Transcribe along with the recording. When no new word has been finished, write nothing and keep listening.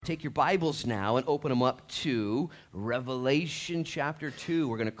Take your Bibles now and open them up to Revelation chapter 2.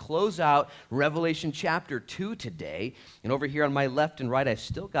 We're going to close out Revelation chapter 2 today. And over here on my left and right, I've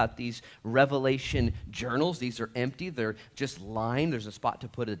still got these Revelation journals. These are empty. They're just lined. There's a spot to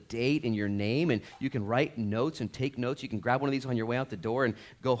put a date and your name, and you can write notes and take notes. You can grab one of these on your way out the door and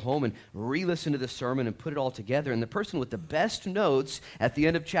go home and re-listen to the sermon and put it all together. And the person with the best notes at the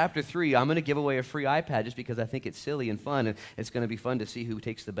end of chapter 3, I'm going to give away a free iPad just because I think it's silly and fun, and it's going to be fun to see who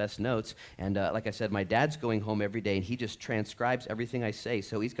takes the best notes. And like I said, my dad's going home every day, and he just transcribes everything I say.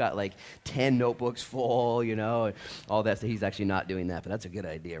 So he's got like 10 notebooks full, and all that. So he's actually not doing that, but that's a good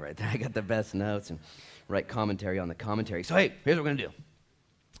idea right there. I got the best notes and write commentary on the commentary. So hey, here's what we're going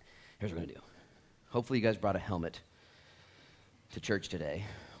to do. Hopefully you guys brought a helmet to church today.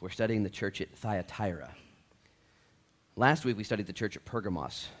 We're studying the church at Thyatira. Last week we studied the church at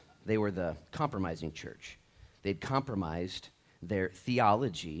Pergamos. They were the compromising church. They'd compromised their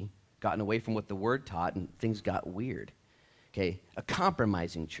theology, gotten away from what the Word taught, and things got weird. Okay, a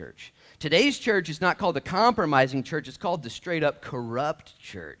compromising church. Today's church is not called the compromising church, it's called the straight-up corrupt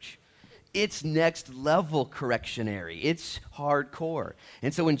church. It's next level correctionary. It's hardcore.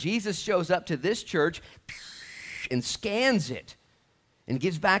 And so when Jesus shows up to this church and scans it and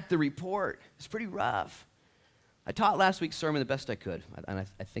gives back the report, it's pretty rough. I taught last week's sermon the best I could, and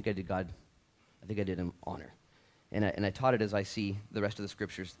I think I did him honor. And I taught it as I see the rest of the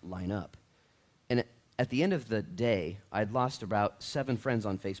scriptures line up. And at the end of the day, I'd lost about 7 friends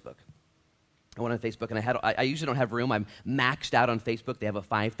on Facebook. I went on Facebook, and I usually don't have room. I'm maxed out on Facebook. They have a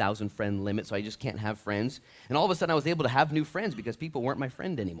 5,000 friend limit, so I just can't have friends. And all of a sudden, I was able to have new friends because people weren't my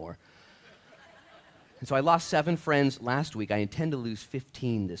friend anymore. And so I lost 7 friends last week. I intend to lose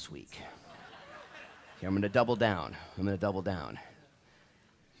 15 this week. Okay, I'm going to double down.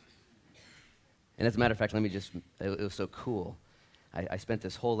 And as a matter of fact, it was so cool. I spent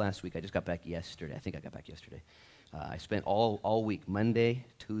this whole last week, I just got back yesterday. I think I got back yesterday. I spent all week, Monday,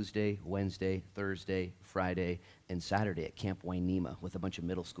 Tuesday, Wednesday, Thursday, Friday, and Saturday at Camp Wainema with a bunch of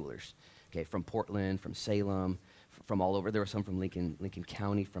middle schoolers. Okay, from Portland, from Salem, from all over. There were some from Lincoln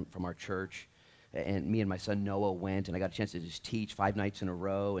County, from our church. And me and my son Noah went, and I got a chance to just teach 5 nights in a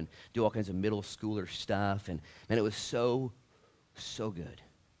row and do all kinds of middle schooler stuff. And man, it was so good.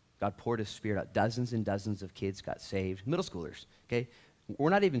 God poured His Spirit out. Dozens and dozens of kids got saved. Middle schoolers, okay? We're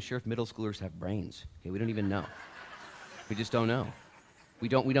not even sure if middle schoolers have brains. Okay, we don't even know. We just don't know. We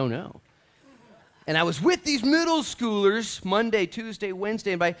don't know. And I was with these middle schoolers Monday, Tuesday,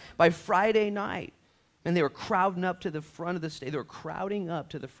 Wednesday, and by Friday night, and they were crowding up to the front of the stage. They were crowding up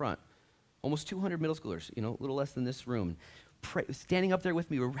to the front. Almost 200 middle schoolers, a little less than this room. Standing up there with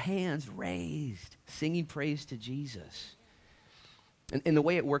me with hands raised, singing praise to Jesus. And the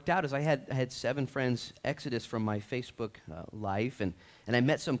way it worked out is I had 7 friends exodus from my Facebook life, and I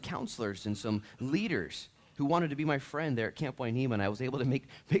met some counselors and some leaders who wanted to be my friend there at Camp Wainema, and I was able to make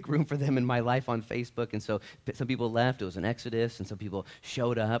room for them in my life on Facebook. And so some people left. It was an exodus, and some people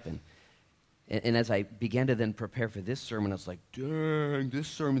showed up. And as I began to then prepare for this sermon, I was like, dang, this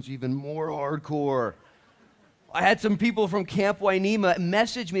sermon's even more hardcore. I had some people from Camp Wainema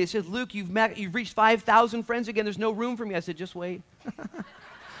message me. They said, Luke, you've reached 5,000 friends again. There's no room for me. I said, just wait.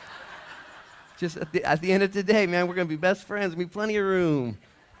 Just at the end of today, man, we're going to be best friends. There'll be plenty of room.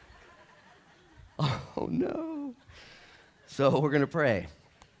 Oh, no. So we're going to pray.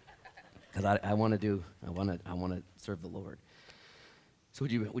 Because I want to serve the Lord. So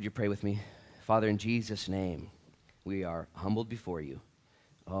would you pray with me? Father, in Jesus' name, we are humbled before you.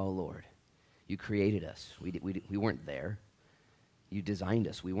 Oh, Lord. You created us. We weren't there. You designed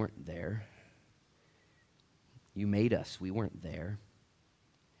us. We weren't there. You made us. We weren't there.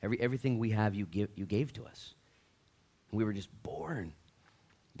 Everything we have, you gave to us. And we were just born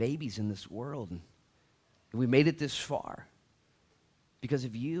babies in this world. And we made it this far because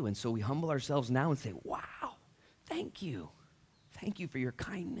of you. And so we humble ourselves now and say, wow, thank you. Thank you for your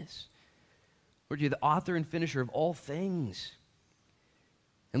kindness. Lord, you're the author and finisher of all things.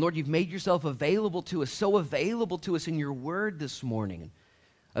 And Lord, you've made yourself available to us, so available to us in your word this morning, and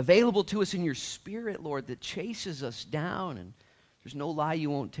available to us in your Spirit, Lord, that chases us down. And there's no lie you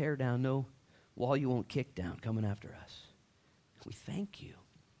won't tear down, no wall you won't kick down coming after us. We thank you.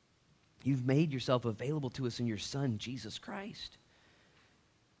 You've made yourself available to us in your Son, Jesus Christ,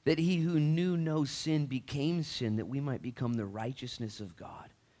 that he who knew no sin became sin, that we might become the righteousness of God.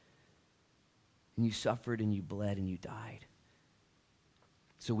 And you suffered and you bled and you died,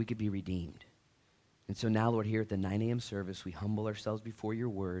 so we could be redeemed. And so now, Lord, here at the 9 a.m. service, we humble ourselves before your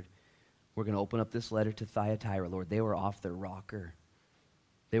word. We're going to open up this letter to Thyatira. Lord, they were off their rocker.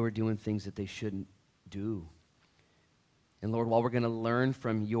 They were doing things that they shouldn't do. And Lord, while we're going to learn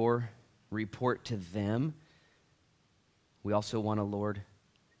from your report to them, we also want to, Lord,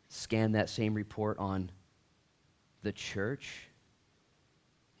 scan that same report on the church,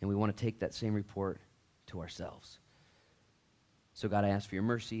 and we want to take that same report to ourselves. So God, I ask for your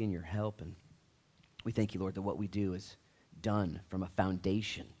mercy and your help, and we thank you, Lord, that what we do is done from a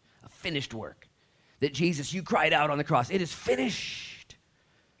foundation, a finished work. That Jesus, you cried out on the cross, it is finished.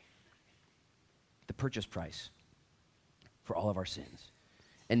 The purchase price for all of our sins.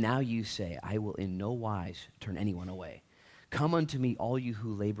 And now you say, I will in no wise turn anyone away. Come unto me, all you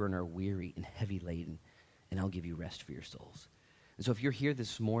who labor and are weary and heavy laden, and I'll give you rest for your souls. And so if you're here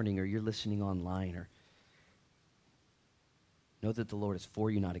this morning or you're listening online, or know that the Lord is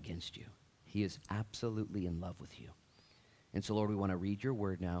for you, not against you. He is absolutely in love with you. And so, Lord, we want to read your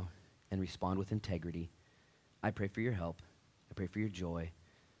word now and respond with integrity. I pray for your help. I pray for your joy.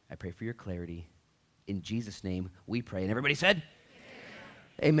 I pray for your clarity. In Jesus' name we pray. And everybody said?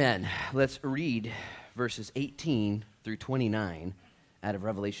 Amen. Let's read verses 18 through 29 out of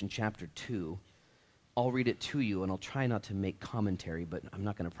Revelation chapter 2. I'll read it to you, and I'll try not to make commentary, but I'm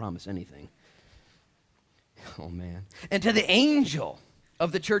not going to promise anything. Oh, man. And to the angel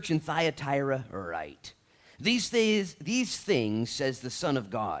of the church in Thyatira write, These things says the Son of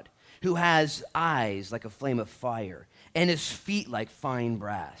God, who has eyes like a flame of fire, and his feet like fine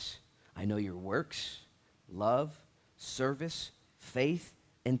brass. I know your works, love, service, faith,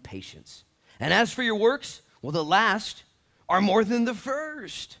 and patience. And as for your works, well, the last are more than the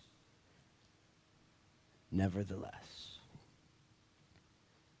first. Nevertheless,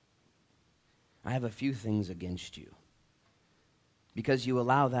 I have a few things against you, because you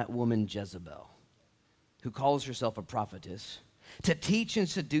allow that woman Jezebel, who calls herself a prophetess, to teach and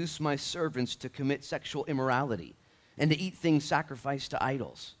seduce my servants to commit sexual immorality and to eat things sacrificed to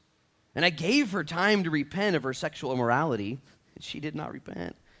idols. And I gave her time to repent of her sexual immorality, and she did not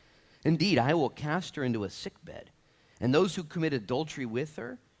repent. Indeed, I will cast her into a sickbed, and those who commit adultery with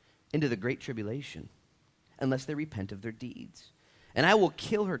her into the great tribulation, unless they repent of their deeds. And I will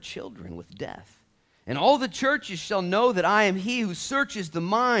kill her children with death. And all the churches shall know that I am he who searches the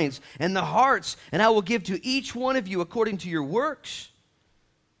minds and the hearts, and I will give to each one of you according to your works.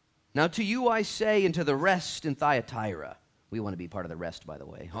 Now to you I say, and to the rest in Thyatira, we want to be part of the rest, by the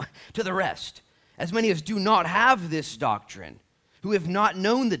way, to the rest, as many as do not have this doctrine, who have not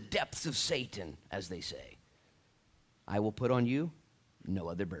known the depths of Satan, as they say, I will put on you no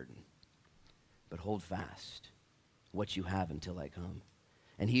other burden, but hold fast what you have until I come.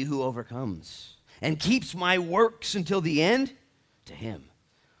 And he who overcomes and keeps my works until the end, to him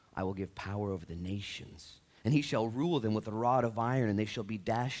I will give power over the nations. And he shall rule them with a rod of iron, and they shall be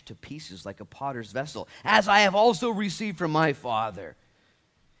dashed to pieces like a potter's vessel, as I have also received from my Father.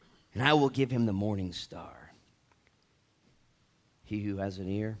 And I will give him the morning star. He who has an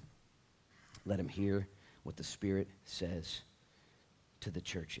ear, let him hear what the Spirit says to the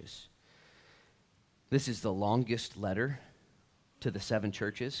churches. This is the longest letter to the 7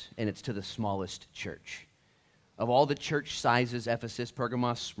 churches, and it's to the smallest church. Of all the church sizes, Ephesus,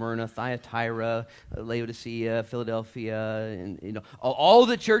 Pergamos, Smyrna, Thyatira, Laodicea, Philadelphia, and all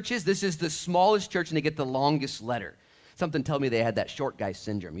the churches, this is the smallest church, and they get the longest letter. Something tells me they had that short guy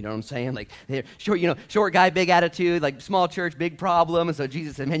syndrome, you know what I'm saying? Like, they're short, short guy, big attitude, like small church, big problem. And so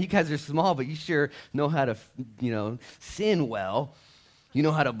Jesus said, man, you guys are small, but you sure know how to, sin well. You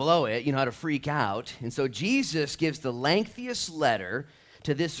know how to blow it. You know how to freak out. And so Jesus gives the lengthiest letter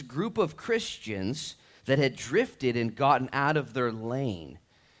to this group of Christians that had drifted and gotten out of their lane.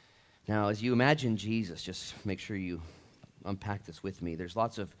 Now, as you imagine Jesus, just make sure you unpack this with me. There's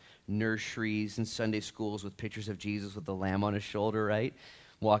lots of nurseries and Sunday schools with pictures of Jesus with the lamb on his shoulder, right?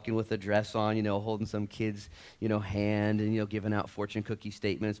 Walking with a dress on, holding some kid's, hand and, giving out fortune cookie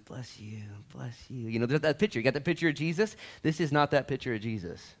statements. Bless you, bless you. There's that picture. You got that picture of Jesus? This is not that picture of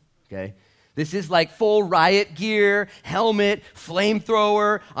Jesus, okay? This is like full riot gear, helmet,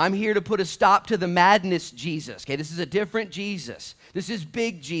 flamethrower. I'm here to put a stop to the madness Jesus, okay? This is a different Jesus. This is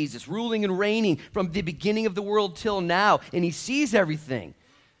big Jesus, ruling and reigning from the beginning of the world till now, and he sees everything.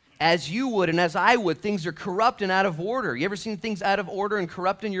 As you would and as I would, things are corrupt and out of order. You ever seen things out of order and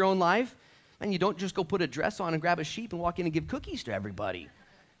corrupt in your own life? Man, you don't just go put a dress on and grab a sheep and walk in and give cookies to everybody.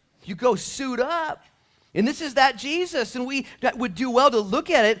 You go suit up. And this is that Jesus, and we would do well to look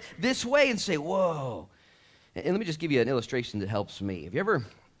at it this way and say, whoa. And let me just give you an illustration that helps me. Have you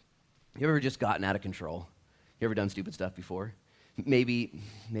ever just gotten out of control? You ever done stupid stuff before? Maybe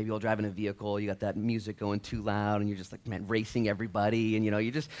you're driving a vehicle, you got that music going too loud, and you're just like, man, racing everybody, and no,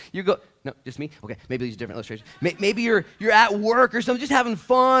 just me? Okay, maybe these are different illustrations. Maybe you're at work or something, just having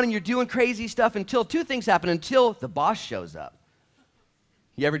fun, and you're doing crazy stuff until two things happen, until the boss shows up.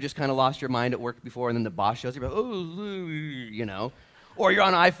 You ever just kind of lost your mind at work before, and then the boss shows up, or you're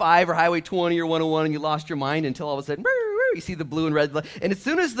on I-5 or Highway 20 or 101, and you lost your mind until all of a sudden, you see the blue and red light. And as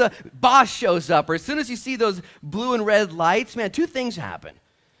soon as the boss shows up, or as soon as you see those blue and red lights, man, two things happen.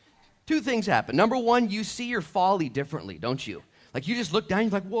 Number one, you see your folly differently, don't you? Like you just look down,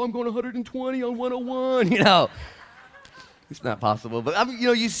 you're like, whoa, I'm going 120 on 101, It's not possible, but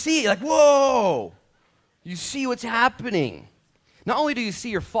you see, like, whoa. You see what's happening. Not only do you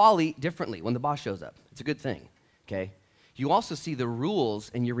see your folly differently when the boss shows up, it's a good thing, okay? You also see the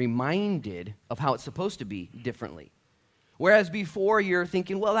rules, and you're reminded of how it's supposed to be differently. Whereas before you're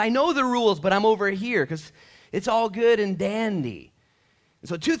thinking, well, I know the rules, but I'm over here because it's all good and dandy. And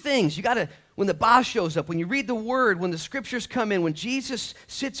so two things. When the boss shows up, when you read the word, when the scriptures come in, when Jesus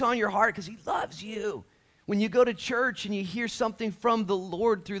sits on your heart because he loves you, when you go to church and you hear something from the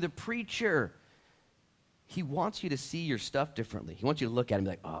Lord through the preacher, he wants you to see your stuff differently. He wants you to look at it and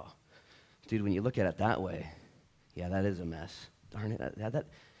be like, oh, dude, when you look at it that way, yeah, that is a mess. Darn it.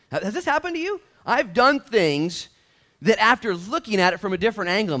 Has this happened to you? I've done things that after looking at it from a different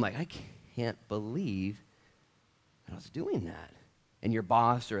angle, I'm like, I can't believe I was doing that. And your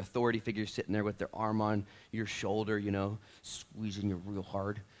boss or authority figure sitting there with their arm on your shoulder, squeezing you real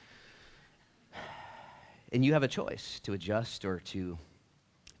hard. And you have a choice to adjust or to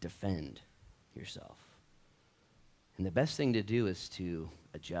defend yourself. And the best thing to do is to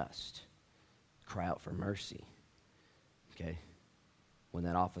adjust, cry out for mercy, okay? When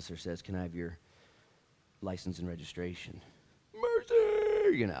that officer says, can I have your license and registration?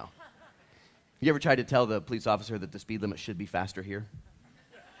 Mercy, You ever tried to tell the police officer that the speed limit should be faster here?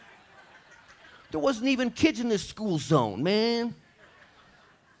 There wasn't even kids in this school zone, man.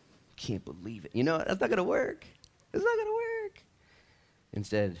 Can't believe it. That's not going to work. It's not going to work.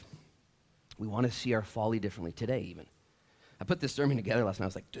 Instead, we want to see our folly differently today even. I put this sermon together last night. I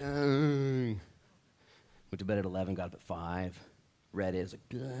was like, dang. Went to bed at 11, got up at 5. Read it. I was like,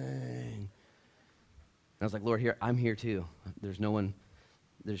 dang. I was like, Lord, I'm here too. There's no one.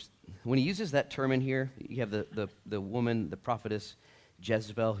 When he uses that term in here, you have the woman, the prophetess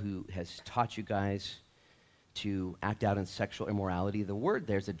Jezebel, who has taught you guys to act out in sexual immorality. The word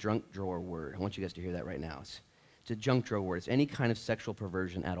there's a junk drawer word. I want you guys to hear that right now. It's a junk drawer word. It's any kind of sexual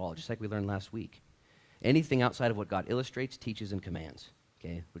perversion at all, just like we learned last week. Anything outside of what God illustrates, teaches, and commands,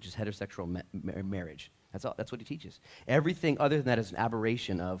 okay, which is heterosexual marriage. That's all. That's what he teaches. Everything other than that is an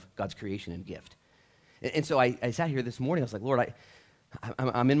aberration of God's creation and gift. And so I sat here this morning. I was like, Lord,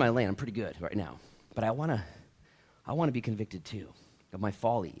 I'm in my lane. I'm pretty good right now. But I want to be convicted too of my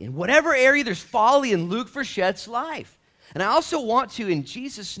folly. In whatever area there's folly in Luke Frichette's life. And I also want to, in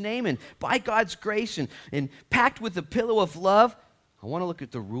Jesus' name and by God's grace and packed with the pillow of love, I want to look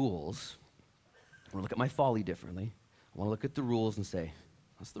at the rules. I want to look at my folly differently. I want to look at the rules and say,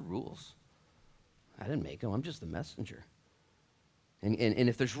 what's the rules? I didn't make them. I'm just the messenger. And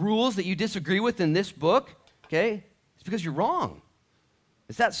if there's rules that you disagree with in this book, okay, it's because you're wrong.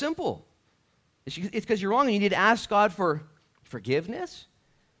 It's that simple. It's because you're wrong, and you need to ask God for forgiveness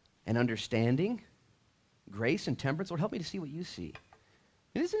and understanding, grace and temperance. Lord, help me to see what you see.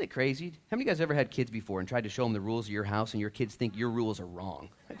 And isn't it crazy? How many of you guys ever had kids before and tried to show them the rules of your house, and your kids think your rules are wrong?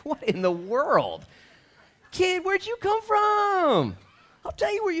 Like, what in the world? Kid, where'd you come from? I'll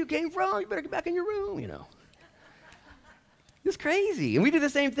tell you where you came from. You better get back in your room, It's crazy. And we do the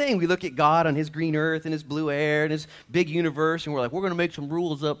same thing. We look at God on his green earth and his blue air and his big universe, and we're like, we're going to make some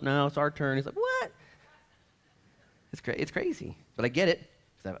rules up now. It's our turn. He's like, what? It's crazy. But I get it,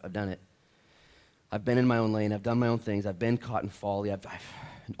 because I've done it. I've been in my own lane. I've done my own things. I've been caught in folly.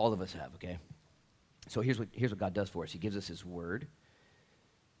 All of us have, okay? So here's what God does for us. He gives us his word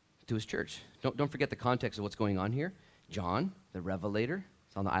to his church. Don't forget the context of what's going on here. John, the revelator,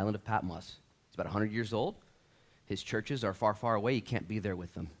 is on the island of Patmos. He's about 100 years old. His churches are far, far away. He can't be there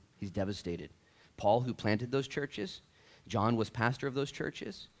with them. He's devastated. Paul, who planted those churches, John was pastor of those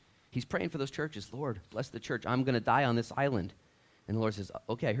churches. He's praying for those churches. Lord, bless the church. I'm going to die on this island. And the Lord says,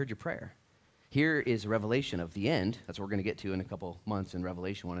 okay, I heard your prayer. Here is a revelation of the end. That's what we're going to get to in a couple months in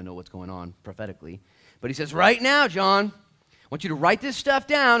Revelation. Want to know what's going on prophetically. But he says, right now, John, I want you to write this stuff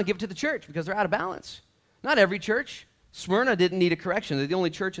down and give it to the church because they're out of balance. Not every church. Smyrna didn't need a correction. They're the only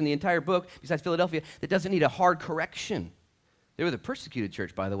church in the entire book, besides Philadelphia, that doesn't need a hard correction. They were the persecuted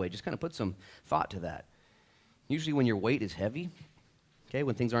church, by the way. Just kind of put some thought to that. Usually when your weight is heavy, okay,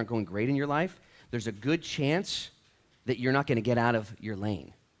 when things aren't going great in your life, there's a good chance that you're not going to get out of your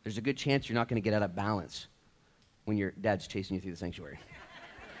lane. There's a good chance you're not going to get out of balance when your dad's chasing you through the sanctuary.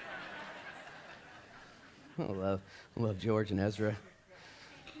 I love George and Ezra.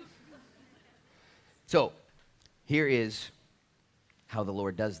 So, here is how the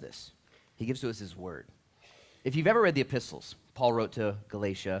Lord does this. He gives to us his word. If you've ever read the epistles, Paul wrote to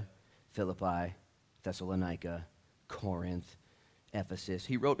Galatia, Philippi, Thessalonica, Corinth, Ephesus.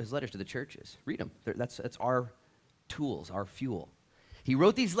 He wrote his letters to the churches. Read them. That's our tools, our fuel. He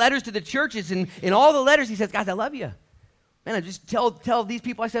wrote these letters to the churches, and in all the letters he says, guys, I love you. Man, I just tell these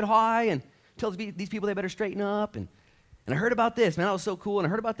people I said hi, and tell these people they better straighten up, and I heard about this. Man, that was so cool, and I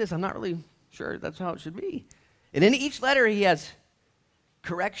heard about this. I'm not really sure that's how it should be. And in each letter he has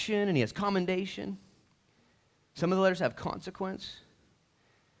correction, and he has commendation. Some of the letters have consequence.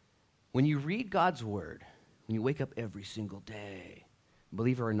 When you read God's word, when you wake up every single day,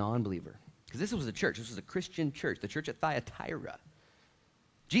 believer or non-believer, because this was a church, this was a Christian church, the church at Thyatira.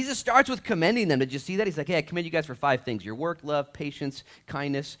 Jesus starts with commending them. Did you see that? He's like, hey, I commend you guys for 5 things: your work, love, patience,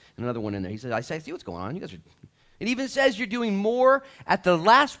 kindness, and another one in there. He says, I see what's going on. You guys are. It even says you're doing more at the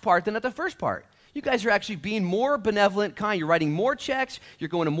last part than at the first part. You guys are actually being more benevolent, kind. You're writing more checks. You're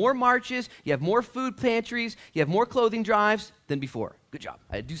going to more marches. You have more food pantries. You have more clothing drives than before. Good job.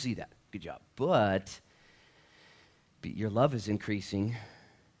 I do see that. Good job. But your love is increasing,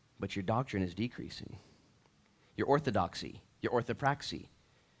 but your doctrine is decreasing. Your orthodoxy, your orthopraxy,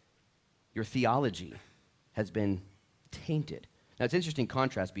 your theology has been tainted. Now, it's an interesting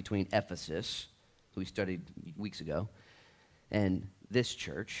contrast between Ephesus, who we studied weeks ago, and this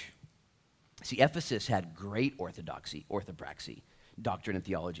church. See, Ephesus had great orthodoxy, orthopraxy, doctrine and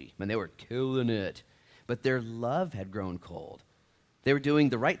theology. Man, they were killing it. But their love had grown cold. They were doing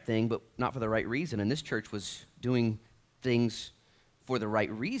the right thing, but not for the right reason. And this church was doing things for the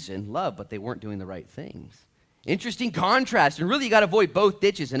right reason, love, but they weren't doing the right things. Interesting contrast. And really, you got to avoid both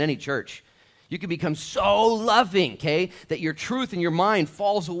ditches in any church. You can become so loving, okay, that your truth and your mind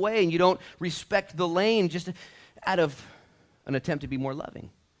falls away and you don't respect the lane just out of an attempt to be more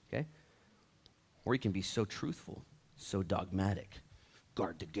loving, okay? Or you can be so truthful, so dogmatic.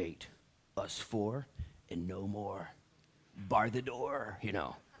 Guard the gate, us 4 and no more. Bar the door,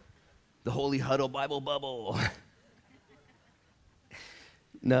 the holy huddle Bible bubble.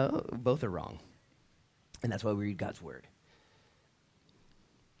 No, both are wrong. And that's why we read God's word.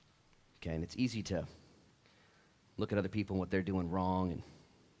 Okay, and it's easy to look at other people and what they're doing wrong and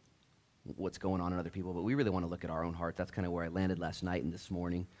what's going on in other people, but we really want to look at our own heart. That's kind of where I landed last night and this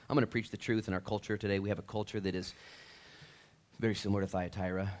morning. I'm going to preach the truth in our culture today. We have a culture that is very similar to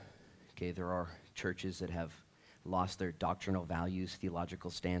Thyatira. Okay, there are churches that have lost their doctrinal values, theological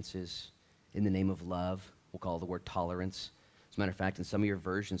stances in the name of love. We'll call the word tolerance. As a matter of fact, in some of your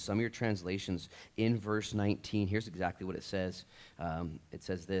versions, some of your translations, in verse 19, here's exactly what it says. It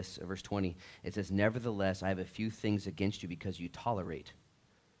says this, verse 20. It says, nevertheless, I have a few things against you because you tolerate.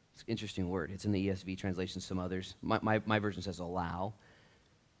 It's an interesting word. It's in the ESV translation, some others. My version says allow.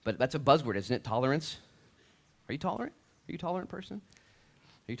 But that's a buzzword, isn't it? Tolerance. Are you tolerant? Are you a tolerant person?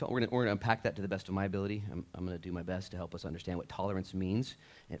 We're going to unpack that to the best of my ability. I'm going to do my best to help us understand what tolerance means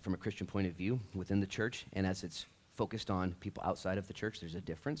from a Christian point of view within the church. And as it's focused on people outside of the church, there's a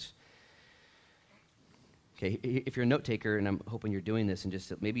difference. Okay, if you're a note taker, and I'm hoping you're doing this and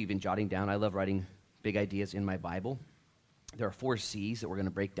just maybe even jotting down, I love writing big ideas in my Bible. There are 4 C's that we're going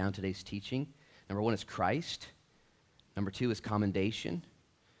to break down today's teaching. Number 1 is Christ. Number 2 is commendation.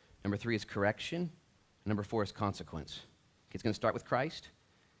 Number 3 is correction. And number 4 is consequence. Okay, it's going to start with Christ.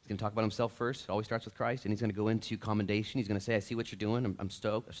 He's going to talk about himself first. It always starts with Christ. And he's going to go into commendation. He's going to say, I see what you're doing. I'm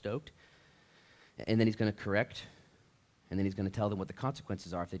stoked. And then he's going to correct. And then he's going to tell them what the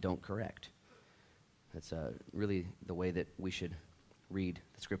consequences are if they don't correct. That's really the way that we should read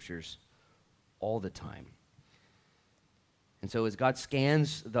the scriptures all the time. And so as God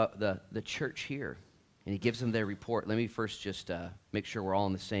scans the church here, and he gives them their report, let me first just make sure we're all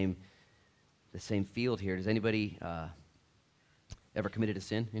in the same field here. Does anybody ever committed a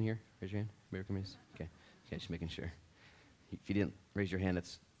sin in here? Raise your hand. Ever committed a sin? Okay, just making sure. If you didn't raise your hand,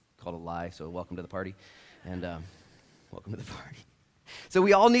 that's called a lie, so welcome to the party. And welcome to the party. So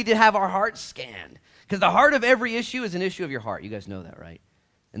we all need to have our hearts scanned, because the heart of every issue is an issue of your heart. You guys know that, right?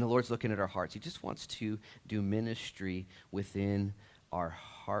 And the Lord's looking at our hearts. He just wants to do ministry within our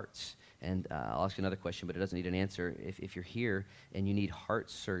hearts. And I'll ask you another question, but it doesn't need an answer. If you're here and you need heart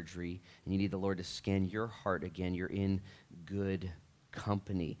surgery and you need the Lord to scan your heart again, you're in good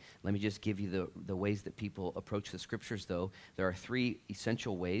company. Let me just give you the ways that people approach the scriptures, though. There are 3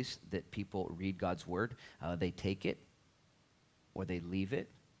 essential ways that people read God's word. They take it, or they leave it,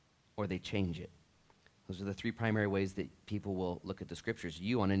 or they change it. Those are the three primary ways that people will look at the scriptures.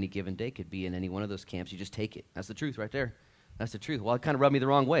 You, on any given day, could be in any one of those camps. You just take it. That's the truth right there. That's the truth. Well, it kind of rubbed me the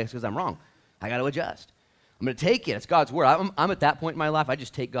wrong way. It's because I'm wrong. I got to adjust. I'm going to take it. It's God's word. I'm at that point in my life, I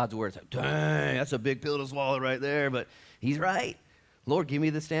just take God's word. It's like, dang, that's a big pill to swallow right there, but he's right. Lord, give me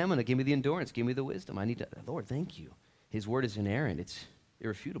the stamina. Give me the endurance. Give me the wisdom. I need to, Lord, thank you. His word is inerrant. It's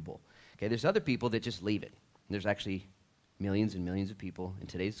irrefutable. Okay, there's other people that just leave it. There's actually millions and millions of people in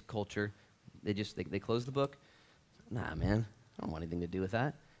today's culture. They close the book. Nah, man, I don't want anything to do with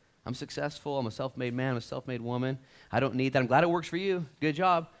that. I'm successful. I'm a self-made man. I'm a self-made woman. I don't need that. I'm glad it works for you. Good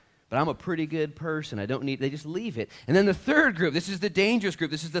job. But I'm a pretty good person. I don't need, they just leave it. And then the third group, this is the dangerous group.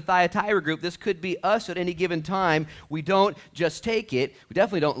 This is the Thyatira group. This could be us at any given time. We don't just take it. We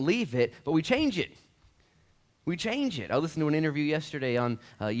definitely don't leave it, but we change it. We change it. I listened to an interview yesterday on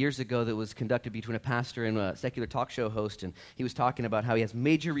years ago that was conducted between a pastor and a secular talk show host, and he was talking about how he has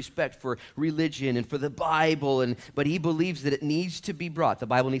major respect for religion and for the Bible, but he believes that it needs to be brought. The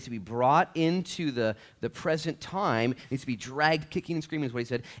Bible needs to be brought into the present time. It needs to be dragged, kicking and screaming is what he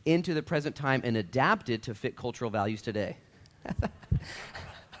said, into the present time and adapted to fit cultural values today.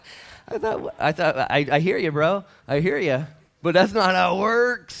 I hear you, bro. I hear you. But that's not how it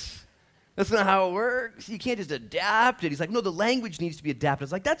works. That's not how it works. You can't just adapt it. He's like, no, the language needs to be adapted.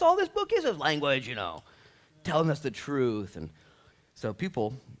 It's like, that's all this book is language, telling us the truth. And so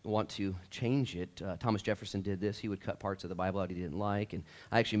people want to change it. Thomas Jefferson did this. He would cut parts of the Bible out he didn't like. And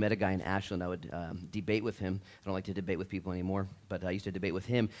I actually met a guy in Ashland. I would debate with him. I don't like to debate with people anymore, but I used to debate with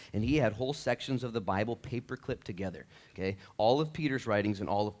him. And he had whole sections of the Bible paper-clipped together, okay? All of Peter's writings and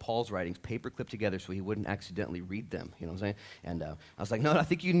all of Paul's writings paper-clipped together so he wouldn't accidentally read them, you know what I'm saying? And I was like, no, I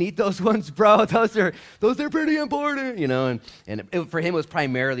think you need those ones, bro. Those are pretty important, And for him, it was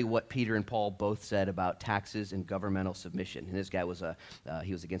primarily what Peter and Paul both said about taxes and governmental submission. And this guy was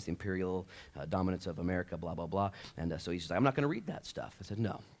he was against the imperial dominance of America, blah, blah, blah. And so he's like, I'm not going to read that stuff. I said,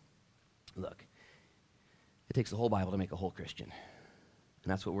 no. Look, it takes the whole Bible to make a whole Christian.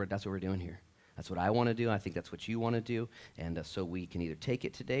 And that's what we're doing here. That's what I want to do. I think that's what you want to do. And so we can either take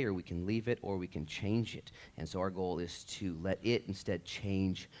it today or we can leave it or we can change it. And so our goal is to let it instead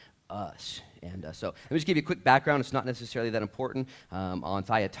change us. And so let me just give you a quick background. It's not necessarily that important on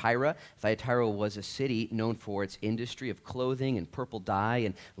Thyatira. Thyatira was a city known for its industry of clothing and purple dye.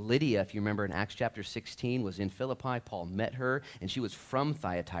 And Lydia, if you remember in Acts chapter 16, was in Philippi. Paul met her, and she was from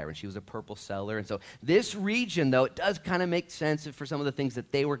Thyatira, and she was a purple seller. And so this region, though, it does kind of make sense for some of the things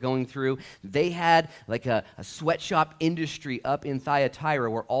that they were going through. They had like a sweatshop industry up in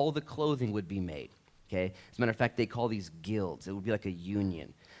Thyatira where all the clothing would be made. Okay? As a matter of fact, they call these guilds. It would be like a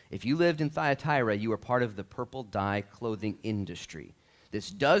union. If you lived in Thyatira, you were part of the purple dye clothing industry. This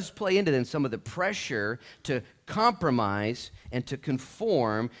does play into then some of the pressure to compromise and to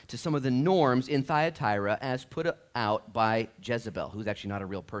conform to some of the norms in Thyatira as put out by Jezebel, who's actually not a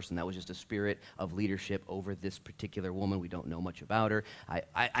real person. That was just a spirit of leadership over this particular woman. We don't know much about her.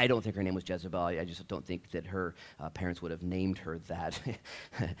 I don't think her name was Jezebel. I just don't think that her parents would have named her that.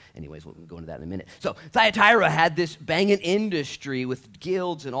 Anyways, we'll go into that in a minute. So Thyatira had this banging industry with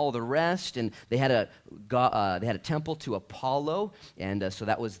guilds and all the rest, and they had a temple to Apollo, and so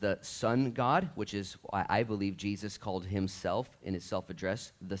that was the sun god, which is why I believe Jesus called himself in his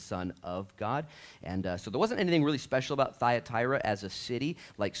self-address the Son of God. And so there wasn't anything really special about Thyatira as a city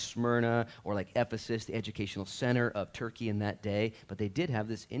like Smyrna or like Ephesus, the educational center of Turkey in that day, but they did have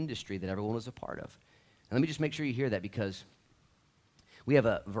this industry that everyone was a part of. And let me just make sure you hear that, because we have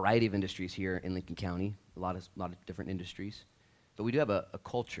a variety of industries here in Lincoln County, a lot of different industries, but we do have a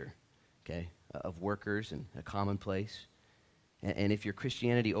culture, okay, of workers and a commonplace. And if your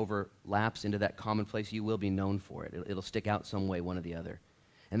Christianity overlaps into that commonplace, you will be known for it. It'll stick out some way, one or the other.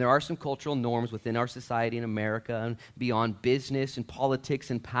 And there are some cultural norms within our society in America and beyond. Business and politics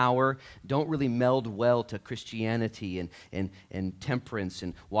and power don't really meld well to Christianity and temperance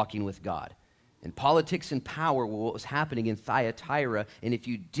and walking with God. And politics and power were what was happening in Thyatira. And if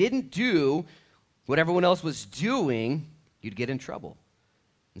you didn't do what everyone else was doing, you'd get in trouble.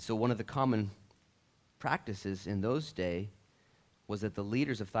 And so one of the common practices in those days was that the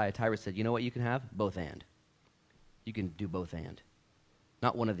leaders of Thyatira said, you know what you can have? Both and. You can do both and.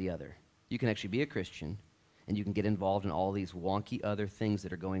 Not one or the other. You can actually be a Christian, and you can get involved in all these wonky other things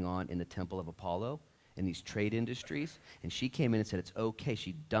that are going on in the temple of Apollo, in these trade industries. And she came in and said it's okay.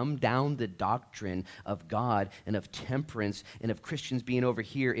 She dumbed down the doctrine of God and of temperance and of Christians being over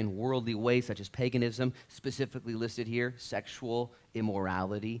here in worldly ways such as paganism, specifically listed here, sexual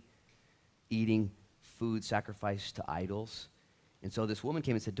immorality, eating food sacrificed to idols. And so this woman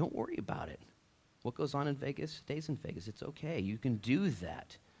came and said, don't worry about it. What goes on in Vegas stays in Vegas. It's okay. You can do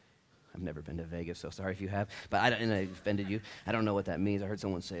that. I've never been to Vegas, so sorry if you have. But and I offended you. I don't know what that means. I heard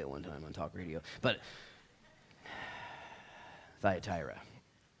someone say it one time on talk radio. But Thyatira.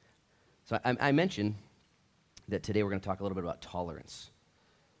 So I mentioned that today we're going to talk a little bit about tolerance.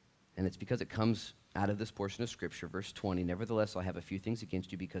 And it's because it comes out of this portion of Scripture, verse 20. Nevertheless, I have a few things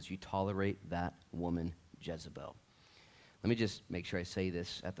against you because you tolerate that woman Jezebel. Let me just make sure I say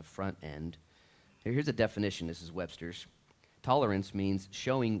this at the front end. Here's a definition. This is Webster's. Tolerance means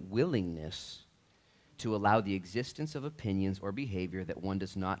showing willingness to allow the existence of opinions or behavior that one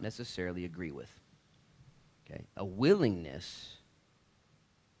does not necessarily agree with. Okay? A willingness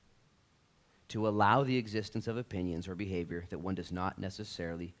to allow the existence of opinions or behavior that one does not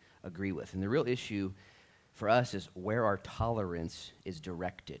necessarily agree with. And the real issue for us is where our tolerance is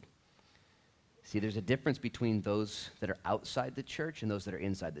directed. See, there's a difference between those that are outside the church and those that are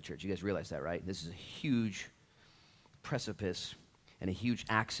inside the church. You guys realize that, right? This is a huge precipice and a huge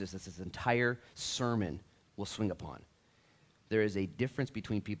axis that this entire sermon will swing upon. There is a difference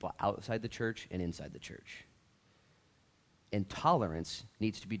between people outside the church and inside the church. And tolerance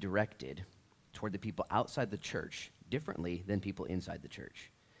needs to be directed toward the people outside the church differently than people inside the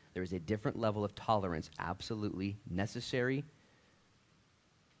church. There is a different level of tolerance absolutely necessary,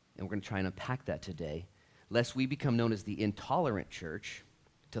 and we're going to try and unpack that today, lest we become known as the intolerant church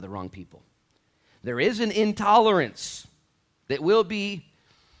to the wrong people. There is an intolerance that will be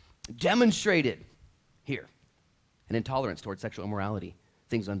demonstrated here. An intolerance towards sexual immorality,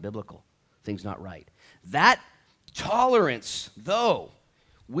 things unbiblical, things not right. That tolerance, though,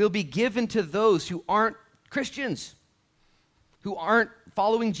 will be given to those who aren't Christians, who aren't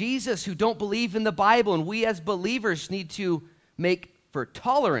following Jesus, who don't believe in the Bible. And we as believers need to make for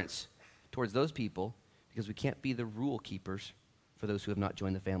tolerance towards those people because we can't be the rule keepers for those who have not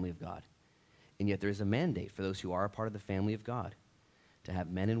joined the family of God. And yet there is a mandate for those who are a part of the family of God to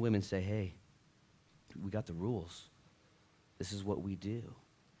have men and women say, hey, we got the rules. This is what we do.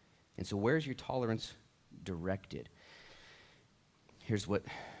 And so where's your tolerance directed? Here's what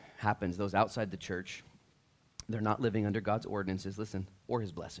happens. Those outside the church, they're not living under God's ordinances, listen, or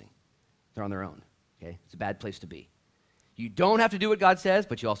his blessing. They're on their own, okay? It's a bad place to be. You don't have to do what God says,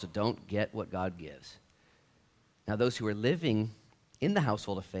 but you also don't get what God gives. Now, those who are living in the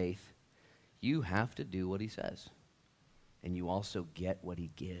household of faith, you have to do what he says. And you also get what he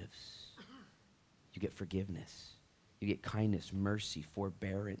gives. You get forgiveness. You get kindness, mercy,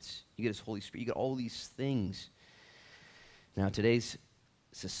 forbearance. You get his Holy Spirit. You get all these things. Now, today's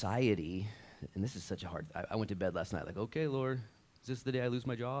society, and this is such a hard, I went to bed last night like, okay, Lord, is this the day I lose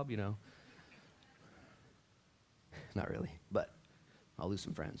my job, you know? Not really, but I'll lose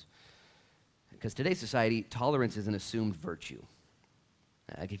some friends. Because today's society, tolerance is an assumed virtue.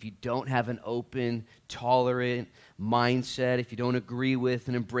 Like if you don't have an open, tolerant mindset, if you don't agree with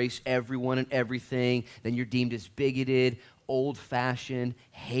and embrace everyone and everything, then you're deemed as bigoted, old-fashioned,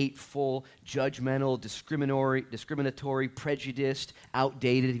 hateful, judgmental, discriminatory, prejudiced,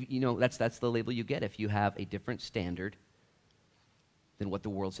 outdated. You know, that's the label you get if you have a different standard than what the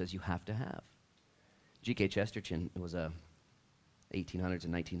world says you have to have. G.K. Chesterton was a 1800s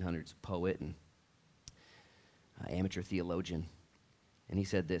and 1900s poet and amateur theologian. And he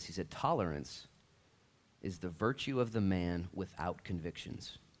said this, he said, tolerance is the virtue of the man without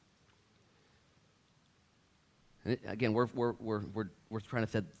convictions. And again, we're trying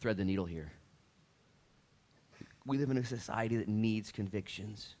to thread the needle here. We live in a society that needs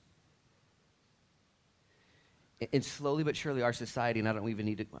convictions. And slowly but surely our society, and I don't even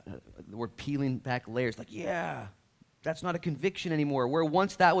need to, we're peeling back layers like, yeah, that's not a conviction anymore. Where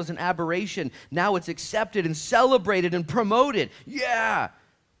once that was an aberration, now it's accepted and celebrated and promoted. Yeah.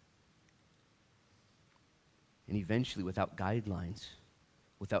 And eventually, without guidelines,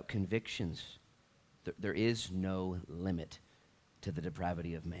 without convictions, there is no limit to the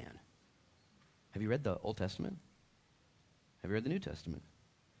depravity of man. Have you read the Old Testament? Have you read the New Testament?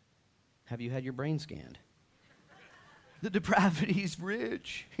 Have you had your brain scanned? The depravity's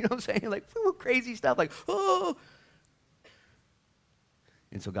rich. You know what I'm saying? Like, crazy stuff. Like, oh.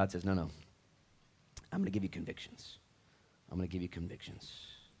 And so God says, no, I'm going to give you convictions. I'm going to give you convictions.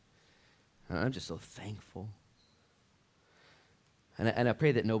 And I'm just so thankful. And I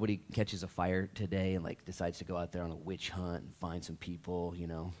pray that nobody catches a fire today and like decides to go out there on a witch hunt and find some people, you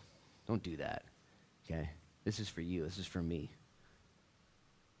know. Don't do that, okay? This is for you. This is for me.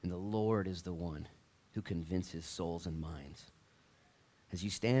 And the Lord is the one who convinces souls and minds. As you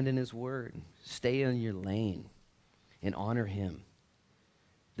stand in his word, stay in your lane and honor him.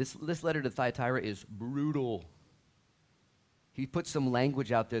 This letter to Thyatira is brutal. He puts some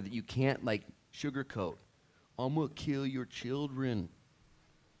language out there that you can't like sugarcoat. I'm going to kill your children.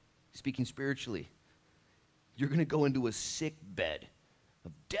 speaking spiritually. You're going to go into a sick bed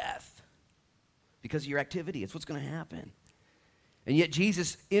of death because of your activity. It's what's going to happen. And yet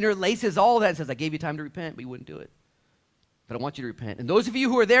Jesus interlaces all that and says, I gave you time to repent, but you wouldn't do it. But I want you to repent. And those of you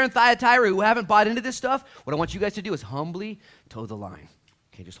who are there in Thyatira who haven't bought into this stuff, what I want you guys to do is humbly toe the line.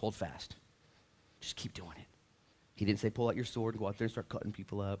 Okay, just hold fast. Just keep doing it. He didn't say pull out your sword, go out there and start cutting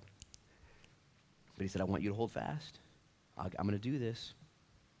people up. But he said, I want you to hold fast. I'm going to do this.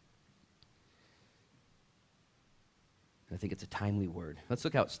 And I think it's a timely word. Let's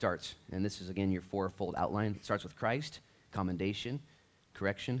look how it starts. And this is, again, your fourfold outline. It starts with Christ, commendation,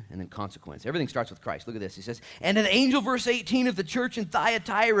 correction, and then consequence. Everything starts with Christ. Look at this. He says, and an angel, verse 18, of the church in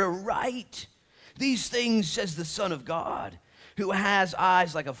Thyatira write, these things says the Son of God, who has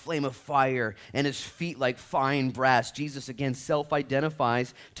eyes like a flame of fire and his feet like fine brass. Jesus, again,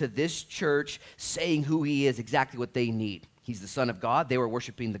 self-identifies to this church, saying who he is, exactly what they need. He's the Son of God. They were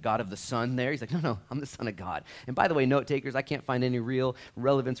worshiping the God of the sun there. He's like, no, I'm the Son of God. And by the way, note takers, I can't find any real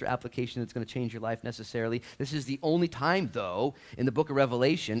relevance or application that's going to change your life necessarily. This is the only time, though, in the book of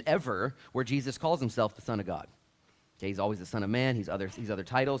Revelation ever where Jesus calls himself the Son of God. Okay, he's always the Son of Man. He's other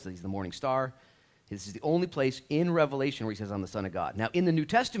titles. He's the morning star. This is the only place in Revelation where he says, I'm the Son of God. Now, in the New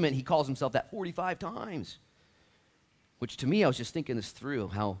Testament, he calls himself that 45 times, which to me, I was just thinking this through,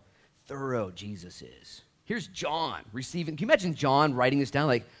 how thorough Jesus is. Here's John receiving. Can you imagine John writing this down?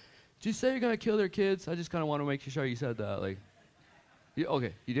 Like, did you say you're going to kill their kids? I just kind of want to make sure you said that. Like,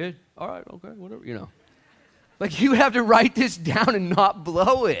 okay, you did? All right, okay, whatever, Like, you have to write this down and not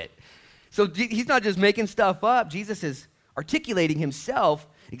blow it. So he's not just making stuff up. Jesus is articulating himself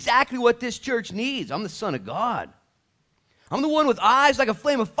exactly what this church needs. I'm the Son of God. I'm the one with eyes like a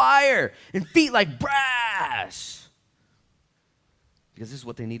flame of fire and feet like brass. Because this is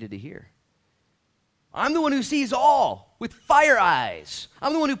what they needed to hear. I'm the one who sees all with fire eyes.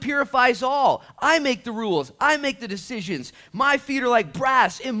 I'm the one who purifies all. I make the rules. I make the decisions. My feet are like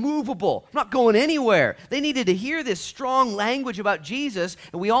brass, immovable. I'm not going anywhere. They needed to hear this strong language about Jesus,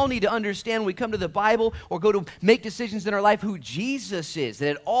 and we all need to understand when we come to the Bible or go to make decisions in our life who Jesus is,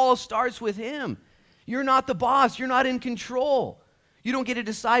 that it all starts with him. You're not the boss. You're not in control. You don't get to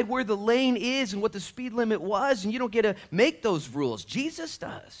decide where the lane is and what the speed limit was, and you don't get to make those rules. Jesus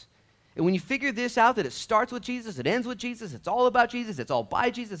does. And when you figure this out, that it starts with Jesus, it ends with Jesus, it's all about Jesus, it's all by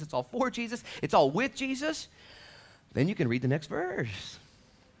Jesus, it's all for Jesus, it's all with Jesus, then you can read the next verse.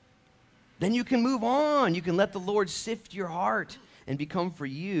 Then you can move on. You can let the Lord sift your heart and become for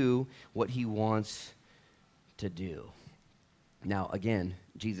you what he wants to do. Now, again,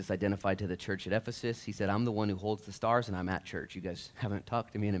 Jesus identified to the church at Ephesus. He said, I'm the one who holds the stars, and I'm at church. You guys haven't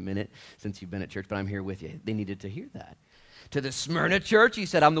talked to me in a minute since you've been at church, but I'm here with you. They needed to hear that. To the Smyrna church, he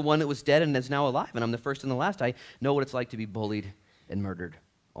said, I'm the one that was dead and is now alive, and I'm the first and the last. I know what it's like to be bullied and murdered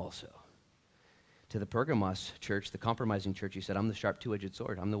also. To the Pergamos church, the compromising church, he said, I'm the sharp two-edged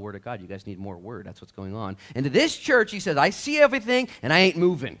sword. I'm the word of God. You guys need more word. That's what's going on. And to this church, he says, I see everything, and I ain't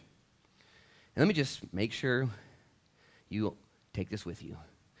moving. And let me just make sure you take this with you.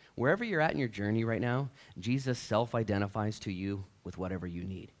 Wherever you're at in your journey right now, Jesus self-identifies to you with whatever you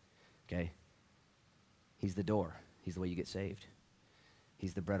need, okay? He's the door. He's the way you get saved.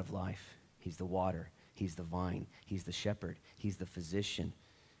 He's the bread of life. He's the water. He's the vine. He's the shepherd. He's the physician.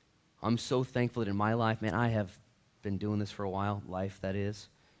 I'm so thankful that in my life, man, I have been doing this for a while, life that is,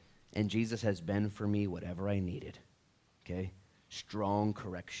 and Jesus has been for me whatever I needed, okay? Strong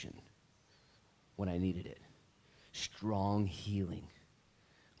correction when I needed it. Strong healing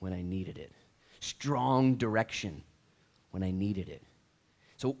when I needed it. Strong direction when I needed it.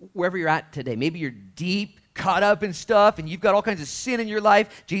 So wherever you're at today, maybe you're deep, caught up in stuff, and you've got all kinds of sin in your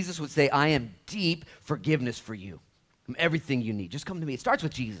life. Jesus would say, I am deep forgiveness for you. I'm everything you need. Just come to me. It starts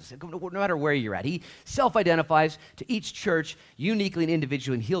with Jesus. No matter where you're at. He self-identifies to each church uniquely and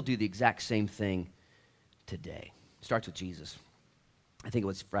individually, and he'll do the exact same thing today. It starts with Jesus. I think it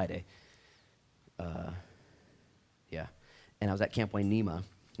was Friday. And I was at Camp Wainema,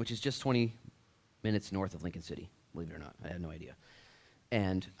 which is just 20 minutes north of Lincoln City, believe it or not. I had no idea.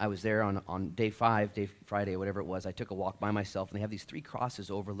 And I was there on day Friday, whatever it was. I took a walk by myself, and they have these 3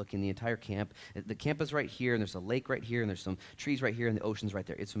 crosses overlooking the entire camp. The camp is right here, and there's a lake right here, and there's some trees right here, and the ocean's right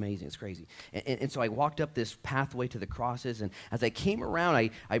there. It's amazing. It's crazy. And so I walked up this pathway to the crosses, and as I came around,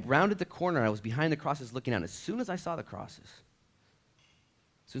 I rounded the corner, and I was behind the crosses looking out. As soon as I saw the crosses,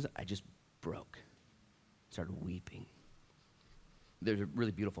 I just broke, started weeping. They're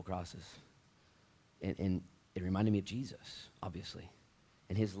really beautiful crosses. And it reminded me of Jesus, obviously,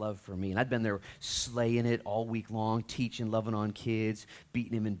 and his love for me. And I'd been there slaying it all week long, teaching, loving on kids,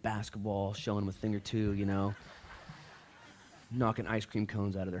 beating him in basketball, showing him a thing or two, knocking ice cream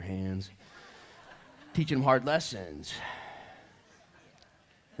cones out of their hands, teaching them hard lessons.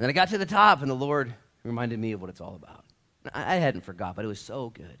 And then I got to the top, and the Lord reminded me of what it's all about. I hadn't forgot, but it was so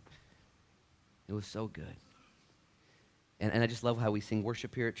good. It was so good. And I just love how we sing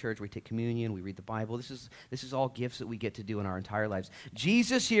worship here at church. We take communion. We read the Bible. This is all gifts that we get to do in our entire lives.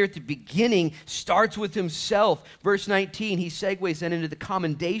 Jesus here at the beginning starts with himself. Verse 19, he segues then into the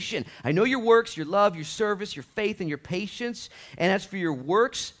commendation. I know your works, your love, your service, your faith, and your patience. And as for your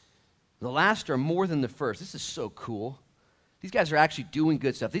works, the last are more than the first. This is so cool. These guys are actually doing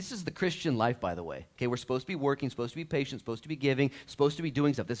good stuff. This is the Christian life, by the way. Okay, we're supposed to be working, supposed to be patient, supposed to be giving, supposed to be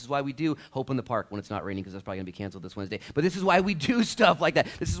doing stuff. This is why we do Hope in the Park when it's not raining, because that's probably going to be canceled this Wednesday. But this is why we do stuff like that.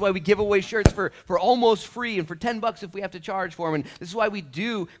 This is why we give away shirts for almost free and for $10 if we have to charge for them. And this is why we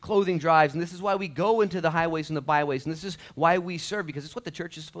do clothing drives. And this is why we go into the highways and the byways. And this is why we serve, because it's what the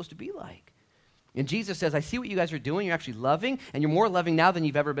church is supposed to be like. And Jesus says, I see what you guys are doing. You're actually loving, and you're more loving now than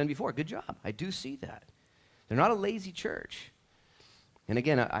you've ever been before. Good job. I do see that. They're not a lazy church. And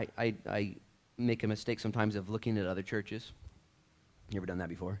again, I make a mistake sometimes of looking at other churches. You ever done that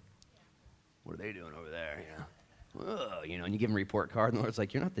before? What are they doing over there? And you give them a report card, and the Lord's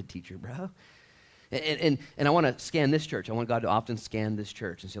like, you're not the teacher, bro. And I want to scan this church. I want God to often scan this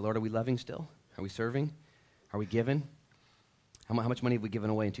church and say, Lord, are we loving still? Are we serving? Are we giving? How much money have we given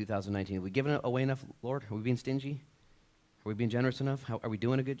away in 2019? Have we given away enough, Lord? Are we being stingy? Are we being generous enough? Are we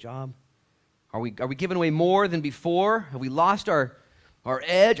doing a good job? Are we giving away more than before? Have we lost our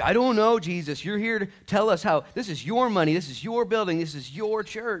edge? I don't know, Jesus. You're here to tell us how this is your money, this is your building, this is your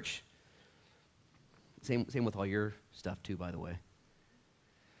church. Same with all your stuff too, by the way.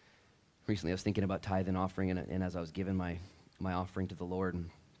 Recently I was thinking about tithe and offering, and as I was giving my offering to the Lord, and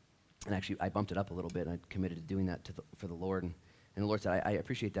actually I bumped it up a little bit, and I committed to doing that for the Lord. And the Lord said, I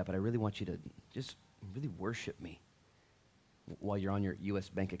appreciate that, but I really want you to just really worship me while you're on your U.S.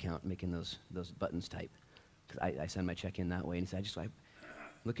 bank account making those buttons type. Because I send my check in that way. And he said,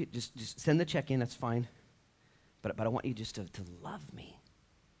 just send the check in, that's fine. But I want you just to love me.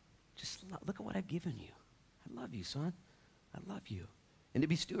 Just look at what I've given you. I love you, son. I love you. And to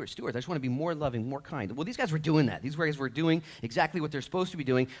be stewards. I just want to be more loving, more kind. Well, these guys were doing that. These guys were doing exactly what they're supposed to be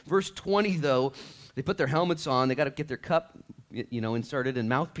doing. Verse 20, though, they put their helmets on. They got to get their cup, inserted and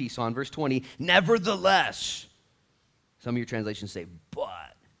mouthpiece on. Verse 20, nevertheless. Some of your translations say,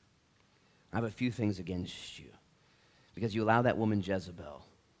 but I have a few things against you, because you allow that woman Jezebel,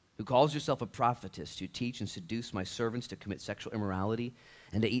 who calls herself a prophetess, to teach and seduce my servants to commit sexual immorality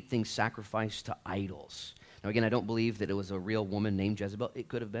and to eat things sacrificed to idols. Now, again, I don't believe that it was a real woman named Jezebel. It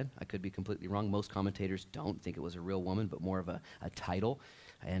could have been. I could be completely wrong. Most commentators don't think it was a real woman, but more of a title.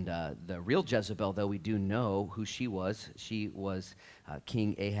 And the real Jezebel, though, we do know who she was. She was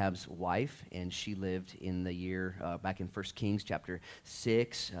King Ahab's wife, and she lived in the year back in 1 Kings chapter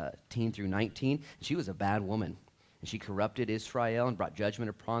 6, 10 through 19. She was a bad woman. And she corrupted Israel and brought judgment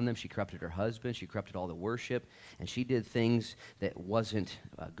upon them. She corrupted her husband. She corrupted all the worship. And she did things that wasn't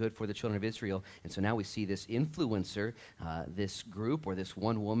good for the children of Israel. And so now we see this influencer, this group, or this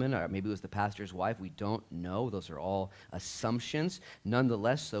one woman, or maybe it was the pastor's wife. We don't know. Those are all assumptions.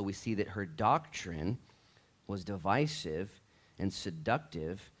 Nonetheless, though, we see that her doctrine was divisive and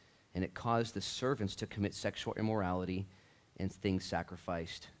seductive, and it caused the servants to commit sexual immorality and things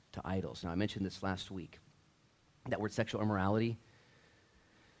sacrificed to idols. Now, I mentioned this last week. That word sexual immorality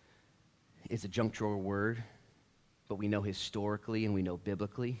is a junk drawer word, but we know historically and we know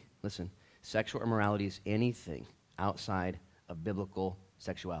biblically. Listen, sexual immorality is anything outside of biblical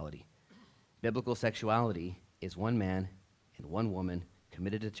sexuality. Biblical sexuality is one man and one woman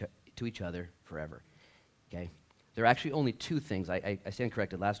committed to each other forever. Okay? There are actually only two things. I stand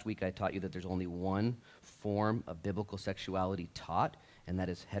corrected. Last week I taught you that there's only one form of biblical sexuality taught, and that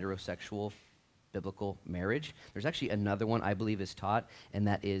is heterosexual biblical marriage. There's actually another one I believe is taught, and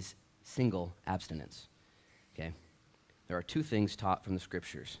that is single abstinence. Okay? There are two things taught from the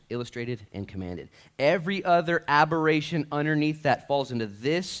scriptures, illustrated and commanded. Every other aberration underneath that falls into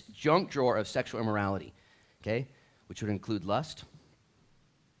this junk drawer of sexual immorality, okay? Which would include lust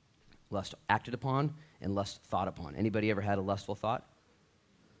acted upon, and lust thought upon. Anybody ever had a lustful thought?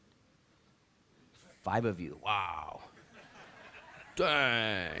 5 of you. Wow.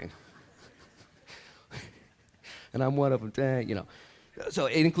 Dang. And I'm one of them, dang, So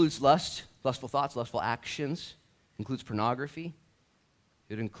it includes lust, lustful thoughts, lustful actions. It includes pornography.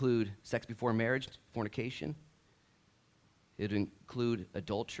 It would include sex before marriage, fornication. It would include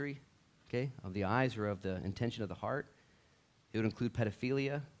adultery, okay, of the eyes or of the intention of the heart. It would include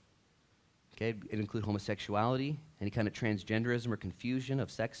pedophilia. Okay, it would include homosexuality, any kind of transgenderism or confusion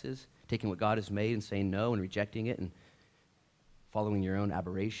of sexes, taking what God has made and saying no and rejecting it. And following your own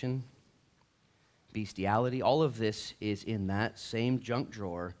aberration, bestiality. All of this is in that same junk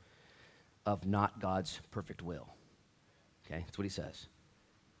drawer of not God's perfect will. Okay, that's what he says.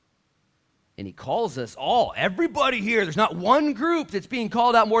 And he calls us all, everybody here. There's not one group that's being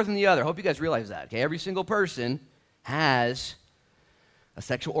called out more than the other. I hope you guys realize that. Okay, every single person has a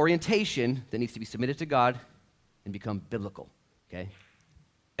sexual orientation that needs to be submitted to God and become biblical. Okay,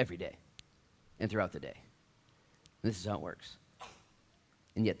 every day and throughout the day. And this is how it works.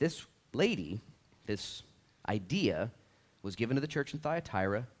 And yet this lady, this idea, was given to the church in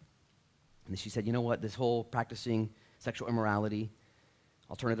Thyatira. And she said, you know what, this whole practicing sexual immorality,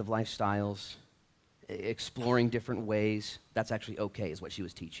 alternative lifestyles, exploring different ways, that's actually okay, is what she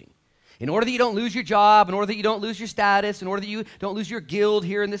was teaching. In order that you don't lose your job, in order that you don't lose your status, in order that you don't lose your guild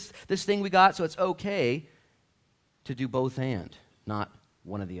here in this thing we got, so it's okay to do both and, not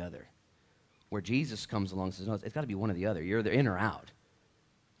one or the other. Where Jesus comes along and says, no, it's got to be one or the other. You're either in or out.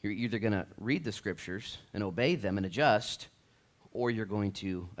 You're either going to read the scriptures and obey them and adjust, or you're going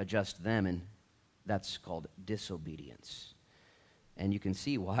to adjust them, and that's called disobedience. And you can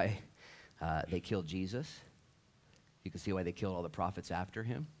see why they killed Jesus. You can see why they killed all the prophets after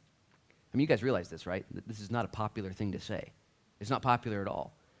him. I mean, you guys realize this, right? This is not a popular thing to say. It's not popular at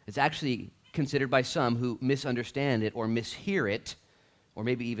all. It's actually considered by some who misunderstand it or mishear it, or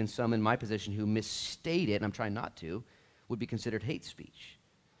maybe even some in my position who misstate it, and I'm trying not to, would be considered hate speech.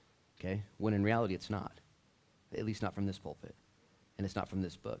 Okay? When in reality it's not. At least not from this pulpit. And it's not from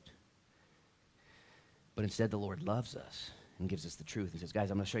this book. But instead the Lord loves us and gives us the truth and says,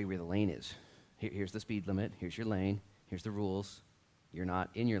 guys, I'm going to show you where the lane is. Here's the speed limit. Here's your lane. Here's the rules. You're not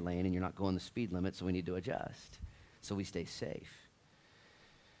in your lane and you're not going the speed limit, so we need to adjust so we stay safe.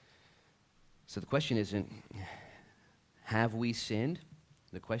 So the question isn't, have we sinned?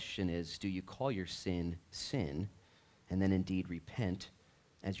 The question is, do you call your sin sin and then indeed repent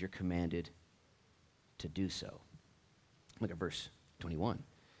as you're commanded to do so? Look at verse 21. And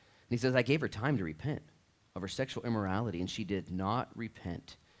he says, I gave her time to repent of her sexual immorality, and she did not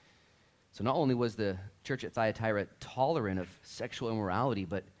repent. So not only was the church at Thyatira tolerant of sexual immorality,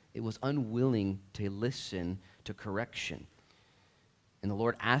 but it was unwilling to listen to correction. And the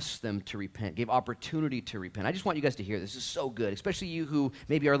Lord asked them to repent, gave opportunity to repent. I just want you guys to hear this. This is so good, especially you who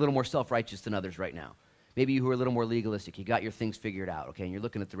maybe are a little more self-righteous than others right now. Maybe you who are a little more legalistic. You got your things figured out, okay, and you're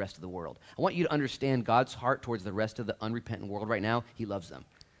looking at the rest of the world. I want you to understand God's heart towards the rest of the unrepentant world right now. He loves them.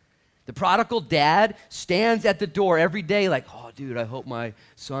 The prodigal dad stands at the door every day like, oh, dude, I hope my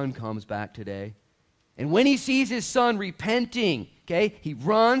son comes back today. And when he sees his son repenting, okay, he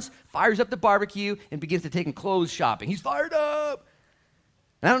runs, fires up the barbecue, and begins to take him clothes shopping. He's fired up.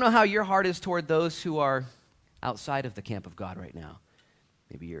 And I don't know how your heart is toward those who are outside of the camp of God right now.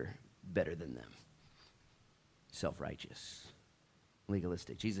 Maybe you're better than them. Self-righteous,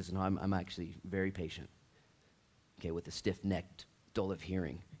 legalistic. Jesus, no, I'm actually very patient, okay, with the stiff-necked, dull of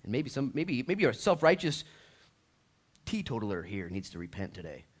hearing. And maybe you're a self-righteous teetotaler here needs to repent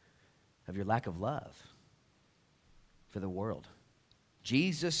today of your lack of love for the world.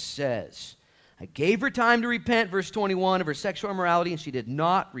 Jesus says, I gave her time to repent, verse 21, of her sexual immorality, and she did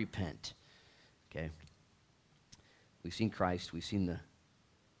not repent. Okay. We've seen Christ. We've seen the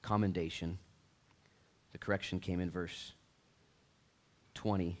commendation. The correction came in verse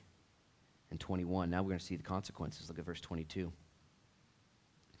 20 and 21. Now we're going to see the consequences. Look at verse 22.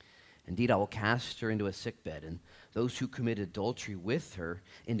 Indeed, I will cast her into a sickbed, and those who commit adultery with her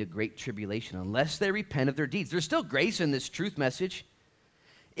into great tribulation, unless they repent of their deeds. There's still grace in this truth message.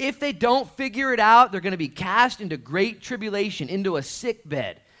 If they don't figure it out, they're going to be cast into great tribulation, into a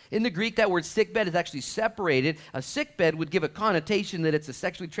sickbed. In the Greek, that word sickbed is actually separated. A sickbed would give a connotation that it's a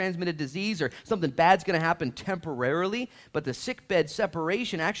sexually transmitted disease or something bad's going to happen temporarily, but the sickbed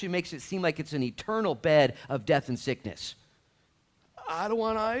separation actually makes it seem like it's an eternal bed of death and sickness. I don't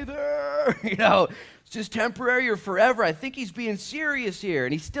want either. It's just temporary or forever. I think he's being serious here.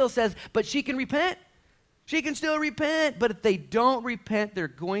 And he still says, but she can repent. She can still repent. But if they don't repent, they're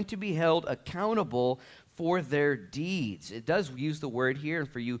going to be held accountable for their deeds. It does use the word here, and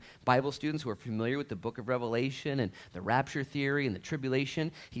for you Bible students who are familiar with the book of Revelation and the rapture theory and the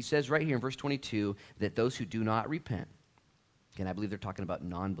tribulation, he says right here in verse 22 that those who do not repent, and I believe they're talking about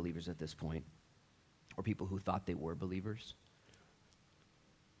non-believers at this point, or people who thought they were believers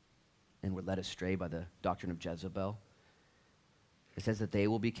and were led astray by the doctrine of Jezebel. It says that they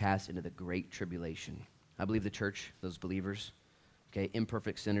will be cast into the great tribulation. I believe the church, those believers, okay,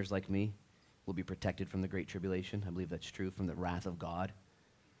 imperfect sinners like me, will be protected from the great tribulation. I believe that's true, from the wrath of God.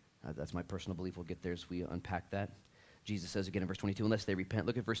 That's my personal belief. We'll get there as we unpack that. Jesus says again in verse 22, unless they repent.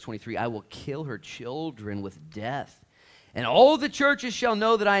 Look at verse 23, I will kill her children with death, And all the churches shall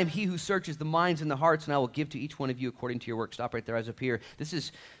know that I am he who searches the minds and the hearts, and I will give to each one of you according to your work. Stop right there, eyes up here.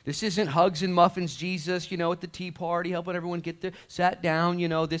 This isn't hugs and muffins, Jesus, at the tea party, helping everyone get there, sat down,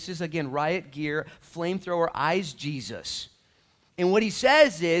 This is, again, riot gear, flamethrower eyes Jesus. And what he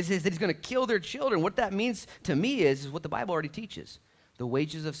says is that he's going to kill their children. What that means to me is what the Bible already teaches. The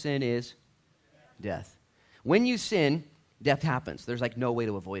wages of sin is death. When you sin, death happens. There's like no way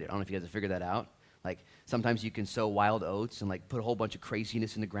to avoid it. I don't know if you guys have figured that out. Like sometimes you can sow wild oats and like put a whole bunch of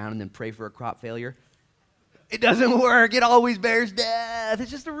craziness in the ground and then pray for a crop failure. It doesn't work. It always bears death.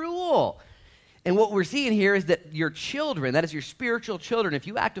 It's just a rule. And what we're seeing here is that your children, that is your spiritual children, if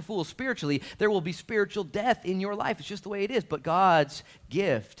you act a fool spiritually, there will be spiritual death in your life. It's just the way it is. But God's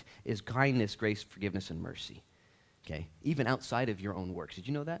gift is kindness, grace, forgiveness, and mercy. Okay? Even outside of your own works. Did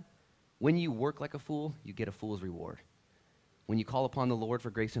you know that? When you work like a fool, you get a fool's reward. When you call upon the Lord for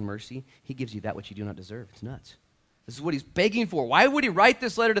grace and mercy, he gives you that which you do not deserve. It's nuts. This is what he's begging for. Why would he write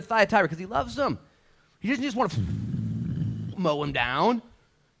this letter to Thyatira? Because he loves them. He doesn't just want to mow them down.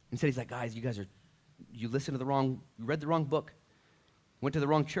 Instead, he's like, guys, you read the wrong book, went to the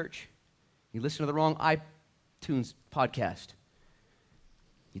wrong church, you listened to the wrong iTunes podcast.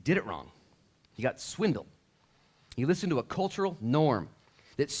 You did it wrong. You got swindled. You listened to a cultural norm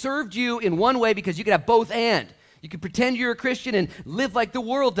that served you in one way because you could have both and. You can pretend you're a Christian and live like the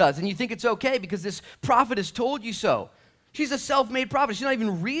world does, and you think it's okay because this prophet has told you so. She's a self-made prophet. She's not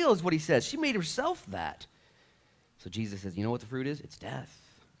even real, is what he says. She made herself that. So Jesus says, you know what the fruit is? It's death.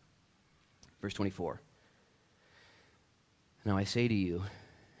 Verse 24. Now I say to you,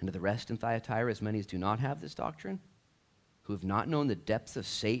 and to the rest in Thyatira, as many as do not have this doctrine, who have not known the depths of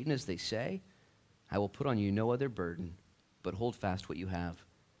Satan as they say, I will put on you no other burden, but hold fast what you have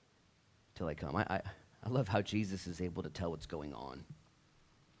till I come. I love how Jesus is able to tell what's going on.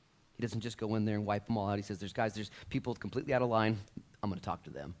 He doesn't just go in there and wipe them all out. He says, there's people completely out of line. I'm going to talk to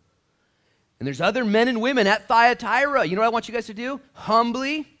them. And there's other men and women at Thyatira. You know what I want you guys to do?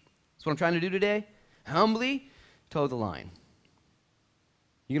 Humbly, that's what I'm trying to do today. Humbly toe the line.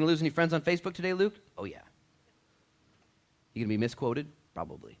 You going to lose any friends on Facebook today, Luke? Oh, yeah. You going to be misquoted?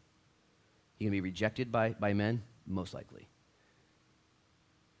 Probably. You going to be rejected by men? Most likely.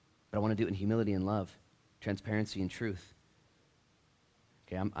 But I want to do it in humility and love, transparency and truth.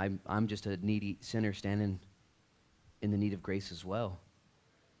 Okay, I'm just a needy sinner standing in the need of grace as well.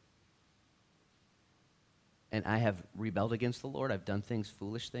 And I have rebelled against the Lord. I've done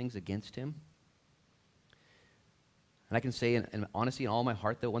foolish things against him. And I can say, in honesty, in all my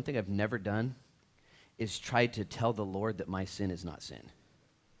heart, though, one thing I've never done is tried to tell the Lord that my sin is not sin.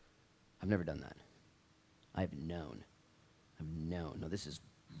 I've never done that. I've known. No, this is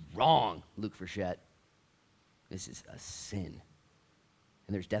wrong, Luke Frechette. This is a sin.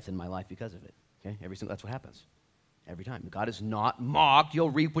 And there's death in my life because of it. Okay? That's what happens. Every time. God is not mocked. You'll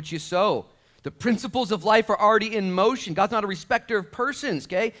reap what you sow. The principles of life are already in motion. God's not a respecter of persons,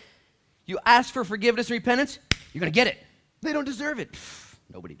 okay? You ask for forgiveness and repentance, you're going to get it. They don't deserve it.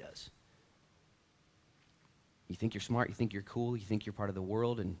 Nobody does. You think you're smart, you think you're cool, you think you're part of the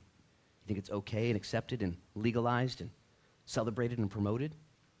world, and you think it's okay and accepted and legalized and celebrated and promoted.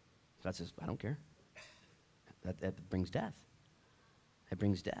 God says, I don't care. That brings death. That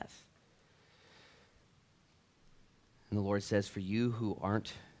brings death. And the Lord says, for you who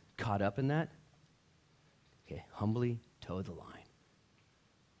aren't caught up in that, okay, humbly toe the line.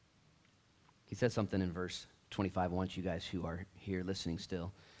 He says something in verse 25. I want you guys who are here listening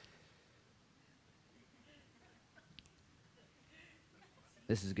still.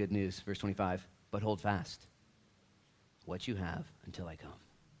 This is good news. Verse 25. But hold fast what you have until I come.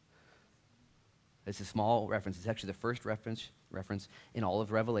 It's a small reference. It's actually the first reference in all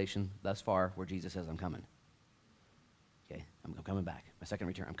of Revelation thus far where Jesus says, I'm coming. Okay, I'm coming back. My second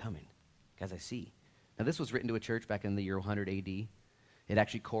return, I'm coming. Guys, I see. Now, this was written to a church back in the year 100 AD. It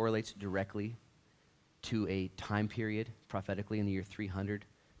actually correlates directly to a time period prophetically in the year 300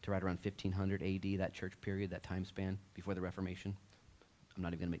 to right around 1500 AD, that church period, that time span before the Reformation. I'm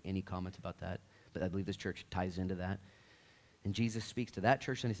not even going to make any comments about that, but I believe this church ties into that. And Jesus speaks to that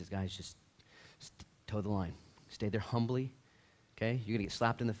church and he says, guys, just toe the line. Stay there humbly, okay? You're going to get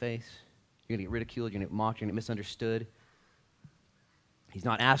slapped in the face. You're going to get ridiculed. You're going to get mocked. You're going to get misunderstood. He's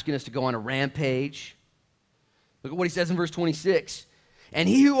not asking us to go on a rampage. Look at what he says in verse 26. And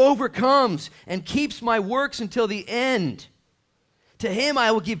he who overcomes and keeps my works until the end, to him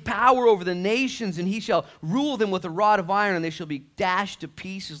I will give power over the nations, and he shall rule them with a rod of iron, and they shall be dashed to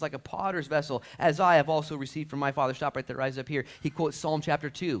pieces like a potter's vessel, as I have also received from my Father. Stop right there, rise up here. He quotes Psalm chapter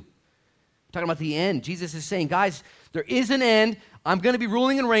 2. Talking about the end. Jesus is saying, guys, there is an end. I'm going to be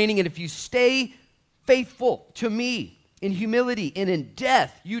ruling and reigning, and if you stay faithful to me, in humility, and in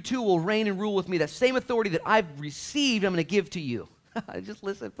death, you too will reign and rule with me. That same authority that I've received, I'm going to give to you. Just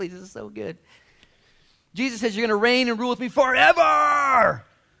listen, please. This is so good. Jesus says, you're going to reign and rule with me forever.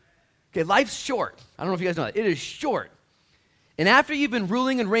 Okay, life's short. I don't know if you guys know that. It is short. And after you've been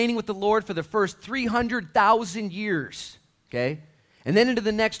ruling and reigning with the Lord for the first 300,000 years, okay, and then into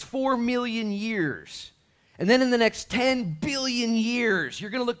the next 4 million years, and then in the next 10 billion years, you're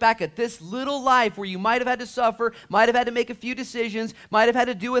going to look back at this little life where you might have had to suffer, might have had to make a few decisions, might have had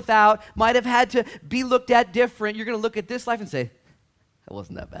to do without, might have had to be looked at different. You're going to look at this life and say, that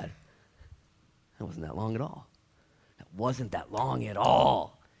wasn't that bad. That wasn't that long at all. That wasn't that long at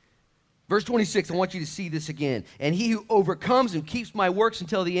all. Verse 26, I want you to see this again. And he who overcomes and keeps my works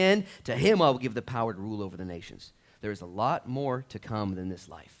until the end, to him I will give the power to rule over the nations. There is a lot more to come than this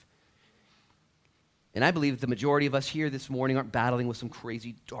life. And I believe that the majority of us here this morning aren't battling with some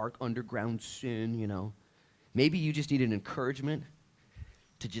crazy, dark, underground sin, you know. Maybe you just need an encouragement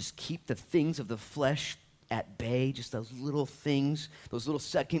to just keep the things of the flesh at bay, just those little things, those little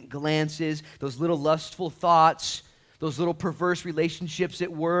second glances, those little lustful thoughts, those little perverse relationships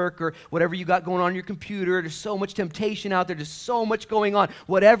at work or whatever you got going on your computer. There's so much temptation out there. There's so much going on.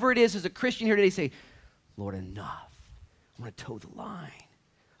 Whatever it is, as a Christian here today, say, Lord, enough. I want to toe the line.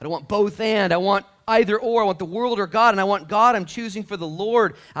 I don't want both and. I want either or. I want the world or God, and I want God. I'm choosing for the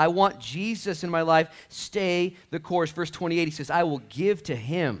Lord. I want Jesus in my life. Stay the course. Verse 28, he says, I will give to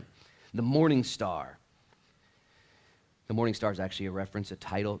him the morning star. The morning star is actually a reference, a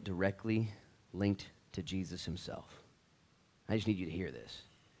title directly linked to Jesus himself. I just need you to hear this.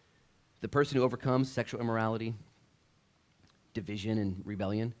 The person who overcomes sexual immorality, division, and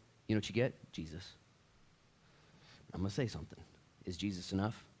rebellion, you know what you get? Jesus. I'm going to say something. Is Jesus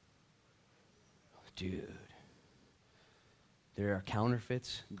enough? Dude. There are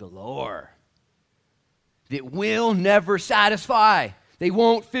counterfeits galore that will never satisfy. They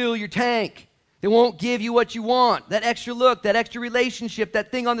won't fill your tank. They won't give you what you want. That extra look, that extra relationship,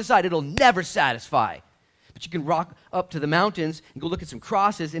 that thing on the side, it'll never satisfy. But you can rock up to the mountains and go look at some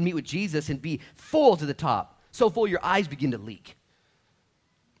crosses and meet with Jesus and be full to the top. So full your eyes begin to leak.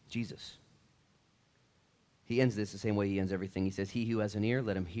 Jesus. He ends this the same way he ends everything. He says, he who has an ear,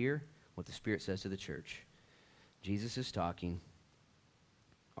 let him hear what the Spirit says to the church. Jesus is talking.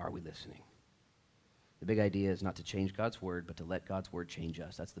 Are we listening? The big idea is not to change God's word, but to let God's word change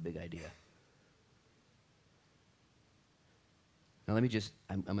us. That's the big idea. Now let me just,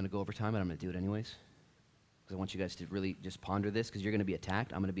 I'm going to go over time, and I'm going to do it anyways, because I want you guys to really just ponder this, because you're going to be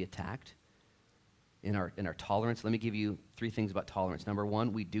attacked. I'm going to be attacked in our tolerance. Let me give you 3 things about tolerance. Number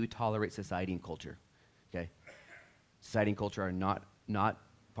 1, we do tolerate society and culture. Okay? Society and culture are not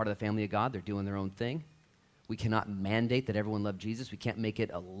part of the family of God. They're doing their own thing. We cannot mandate that everyone love Jesus. We can't make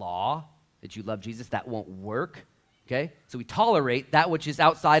it a law that you love Jesus. That won't work. Okay? So we tolerate that which is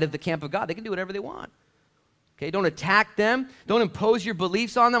outside of the camp of God. They can do whatever they want. Okay? Don't attack them. Don't impose your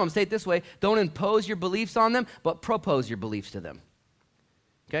beliefs on them. I'm going to say it this way. Don't impose your beliefs on them, but propose your beliefs to them.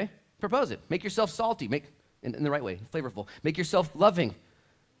 Okay? Propose it. Make yourself salty. Make in the right way, flavorful. Make yourself loving.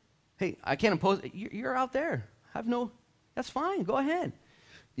 Hey, I can't impose. You're out there. That's fine. Go ahead.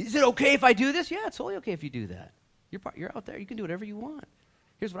 Is it okay if I do this? Yeah, it's totally okay if you do that. You're out there. You can do whatever you want.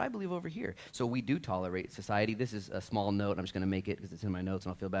 Here's what I believe over here. So we do tolerate society. This is a small note. I'm just going to make it because it's in my notes,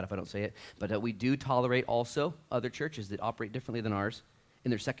 and I'll feel bad if I don't say it. But we do tolerate also other churches that operate differently than ours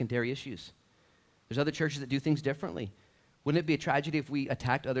in their secondary issues. There's other churches that do things differently. Wouldn't it be a tragedy if we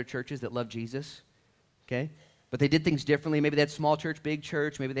attacked other churches that love Jesus? Okay? But they did things differently. Maybe they had small church, big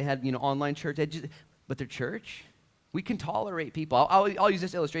church. Maybe they had, online church. But their church, we can tolerate people. I'll use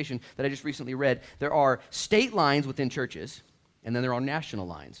this illustration that I just recently read. There are state lines within churches, and then there are national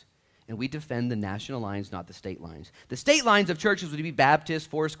lines. And we defend the national lines, not the state lines. The state lines of churches would be Baptist,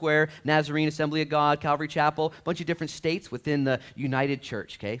 Foursquare, Nazarene, Assembly of God, Calvary Chapel, a bunch of different states within the United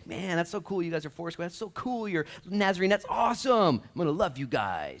Church, okay? Man, that's so cool. You guys are Foursquare. That's so cool. You're Nazarene. That's awesome. I'm going to love you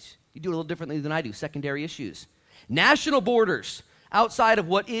guys. You do it a little differently than I do. Secondary issues. National borders outside of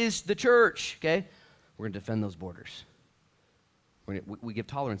what is the church, okay? We're going to defend those borders. We give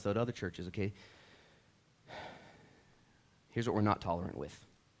tolerance, though, to other churches, okay? Here's what we're not tolerant with,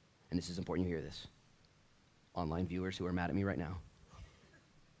 and this is important you hear this. Online viewers who are mad at me right now.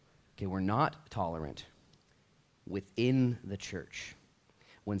 Okay, we're not tolerant within the church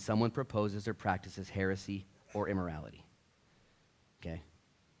when someone proposes or practices heresy or immorality. Okay?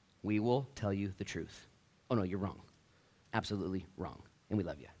 We will tell you the truth. Oh, no, you're wrong. Absolutely wrong. And we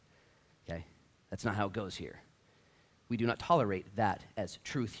love you. Okay? That's not how it goes here. We do not tolerate that as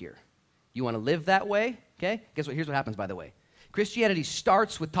truth here. You want to live that way? Okay? Guess what? Here's what happens, by the way. Christianity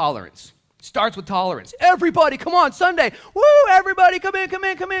starts with tolerance. Starts with tolerance. Everybody, come on, Sunday. Woo, everybody, come in, come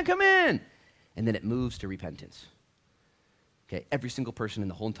in, come in, come in. And then it moves to repentance. Okay, every single person in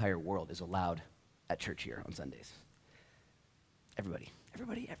the whole entire world is allowed at church here on Sundays. Everybody,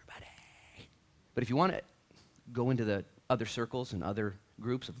 everybody, everybody. But if you want to go into the other circles and other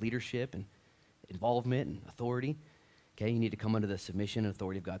groups of leadership and involvement and authority, okay, you need to come under the submission and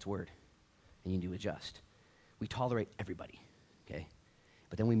authority of God's word. And you need to adjust. We tolerate everybody, okay?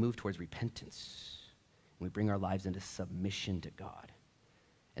 But then we move towards repentance. And we bring our lives into submission to God.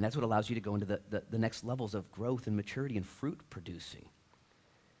 And that's what allows you to go into the next levels of growth and maturity and fruit producing.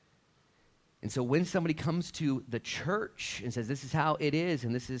 And so when somebody comes to the church and says, this is how it is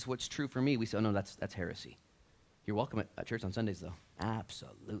and this is what's true for me, we say, oh, no, that's heresy. You're welcome at church on Sundays, though.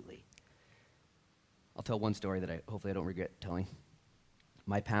 Absolutely. I'll tell one story that hopefully I don't regret telling.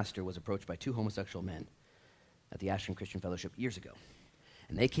 My pastor was approached by two homosexual men at the Ashland Christian Fellowship years ago.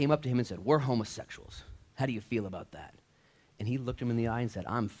 And they came up to him and said, we're homosexuals. How do you feel about that? And he looked him in the eye and said,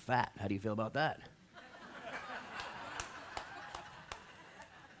 I'm fat. How do you feel about that?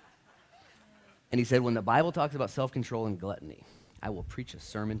 And he said, when the Bible talks about self-control and gluttony, I will preach a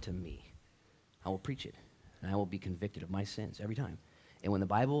sermon to me. I will preach it, and I will be convicted of my sins every time. And when the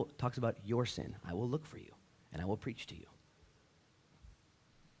Bible talks about your sin, I will look for you, and I will preach to you.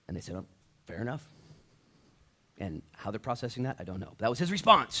 And they said, oh, fair enough. And how they're processing that, I don't know. But that was his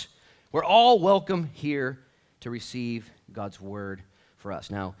response. We're all welcome here to receive God's word for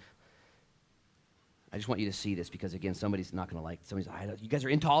us. Now, I just want you to see this because, again, somebody's not going to like, you guys are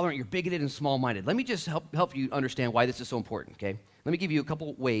intolerant, you're bigoted and small-minded. Let me just help you understand why this is so important, okay? Let me give you a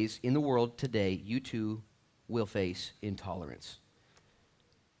couple ways in the world today you too will face intolerance.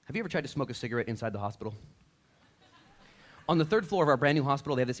 Have you ever tried to smoke a cigarette inside the hospital? On the third floor of our brand new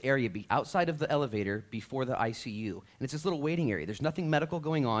hospital, they have this area outside of the elevator before the ICU. And it's this little waiting area. There's nothing medical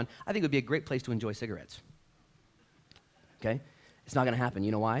going on. I think it would be a great place to enjoy cigarettes. Okay? It's not going to happen.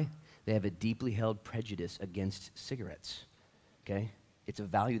 You know why? They have a deeply held prejudice against cigarettes. Okay? It's a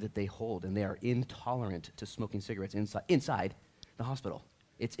value that they hold, and they are intolerant to smoking cigarettes inside the hospital.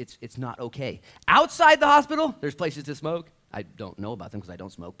 It's not okay. Outside the hospital, there's places to smoke. I don't know about them because I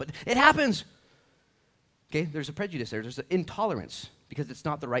don't smoke, but it happens. Okay, there's a prejudice there. There's an intolerance because it's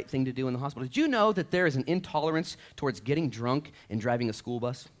not the right thing to do in the hospital. Did you know that there is an intolerance towards getting drunk and driving a school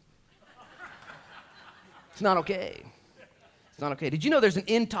bus? It's not okay. It's not okay. Did you know there's an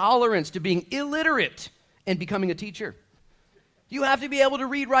intolerance to being illiterate and becoming a teacher? You have to be able to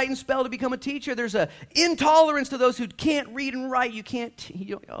read, write, and spell to become a teacher. There's an intolerance to those who can't read and write. You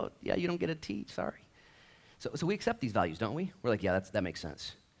don't get to teach, sorry. So we accept these values, don't we? We're like, yeah, that makes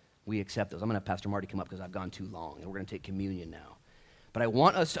sense. We accept those. I'm going to have Pastor Marty come up because I've gone too long, and we're going to take communion now. But I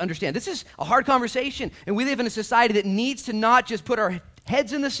want us to understand, this is a hard conversation, and we live in a society that needs to not just put our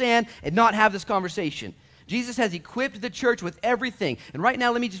heads in the sand and not have this conversation. Jesus has equipped the church with everything. And right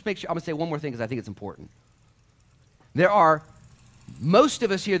now, let me just make sure, I'm going to say one more thing because I think it's important. There are most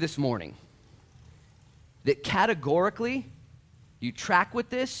of us here this morning that categorically, you track with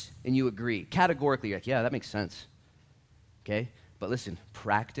this and you agree. Categorically, you're like, yeah, that makes sense. Okay? But listen,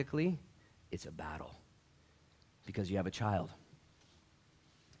 practically, it's a battle because you have a child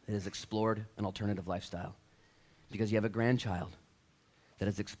that has explored an alternative lifestyle, because you have a grandchild that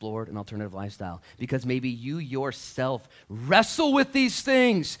has explored an alternative lifestyle, because maybe you yourself wrestle with these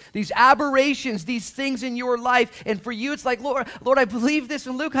things, these aberrations, these things in your life, and for you it's like, Lord, I believe this,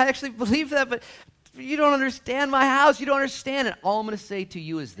 and Luke, I actually believe that, but you don't understand my house, you don't understand it. All I'm going to say to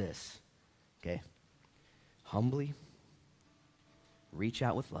you is this, okay? Humbly reach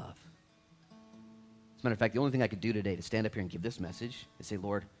out with love. As a matter of fact, the only thing I could do today to stand up here and give this message is say,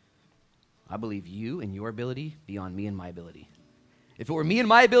 Lord, I believe you and your ability beyond me and my ability. If it were me and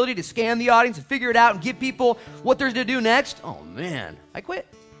my ability to scan the audience and figure it out and give people what there's to do next, oh man, I quit.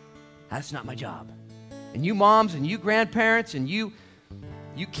 That's not my job. And you moms and you grandparents and you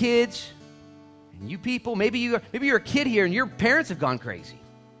kids and you people, maybe you're a kid here and your parents have gone crazy.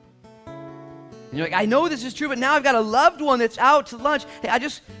 And you're like, I know this is true, but now I've got a loved one that's out to lunch. Hey,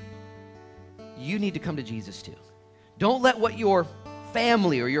 you need to come to Jesus too. Don't let what your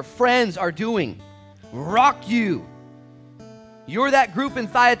family or your friends are doing rock you. You're that group in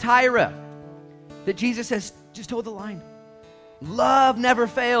Thyatira that Jesus has just told the line. Love never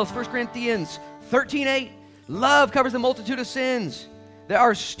fails. 1 Corinthians 13:8. Love covers the multitude of sins. There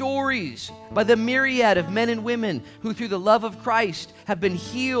are stories by the myriad of men and women who through the love of Christ have been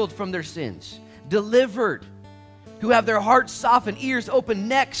healed from their sins, delivered, who have their hearts softened, ears open,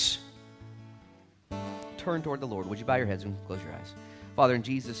 necks turn toward the Lord. Would you bow your heads and close your eyes? Father, in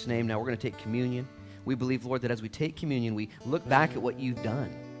Jesus' name, now we're going to take communion. We believe, Lord, that as we take communion, we look back at what you've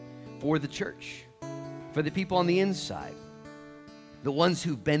done. for the church, for the people on the inside, the ones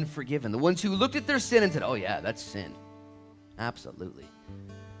who've been forgiven, the ones who looked at their sin and said, oh yeah, that's sin. Absolutely.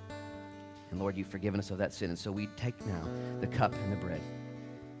 And Lord, you've forgiven us of that sin. And so we take now the cup and the bread.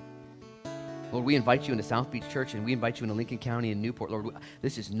 Lord, we invite you into South Beach Church, and we invite you into Lincoln County and Newport. Lord,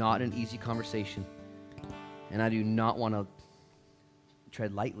 this is not an easy conversation, and I do not want to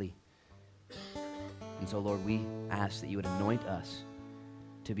tread lightly. And so, Lord, we ask that you would anoint us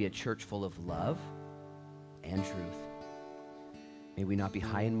to be a church full of love and truth. May we not be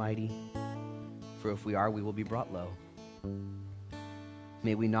high and mighty, for if we are, we will be brought low.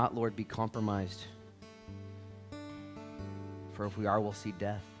 May we not, Lord, be compromised, for if we are, we'll see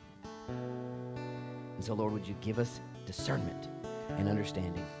death. And so, Lord, would you give us discernment and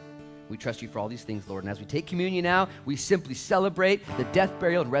understanding? We trust you for all these things, Lord. And as we take communion now, we simply celebrate the death,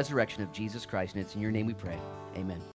 burial, and resurrection of Jesus Christ. And it's in your name we pray. Amen.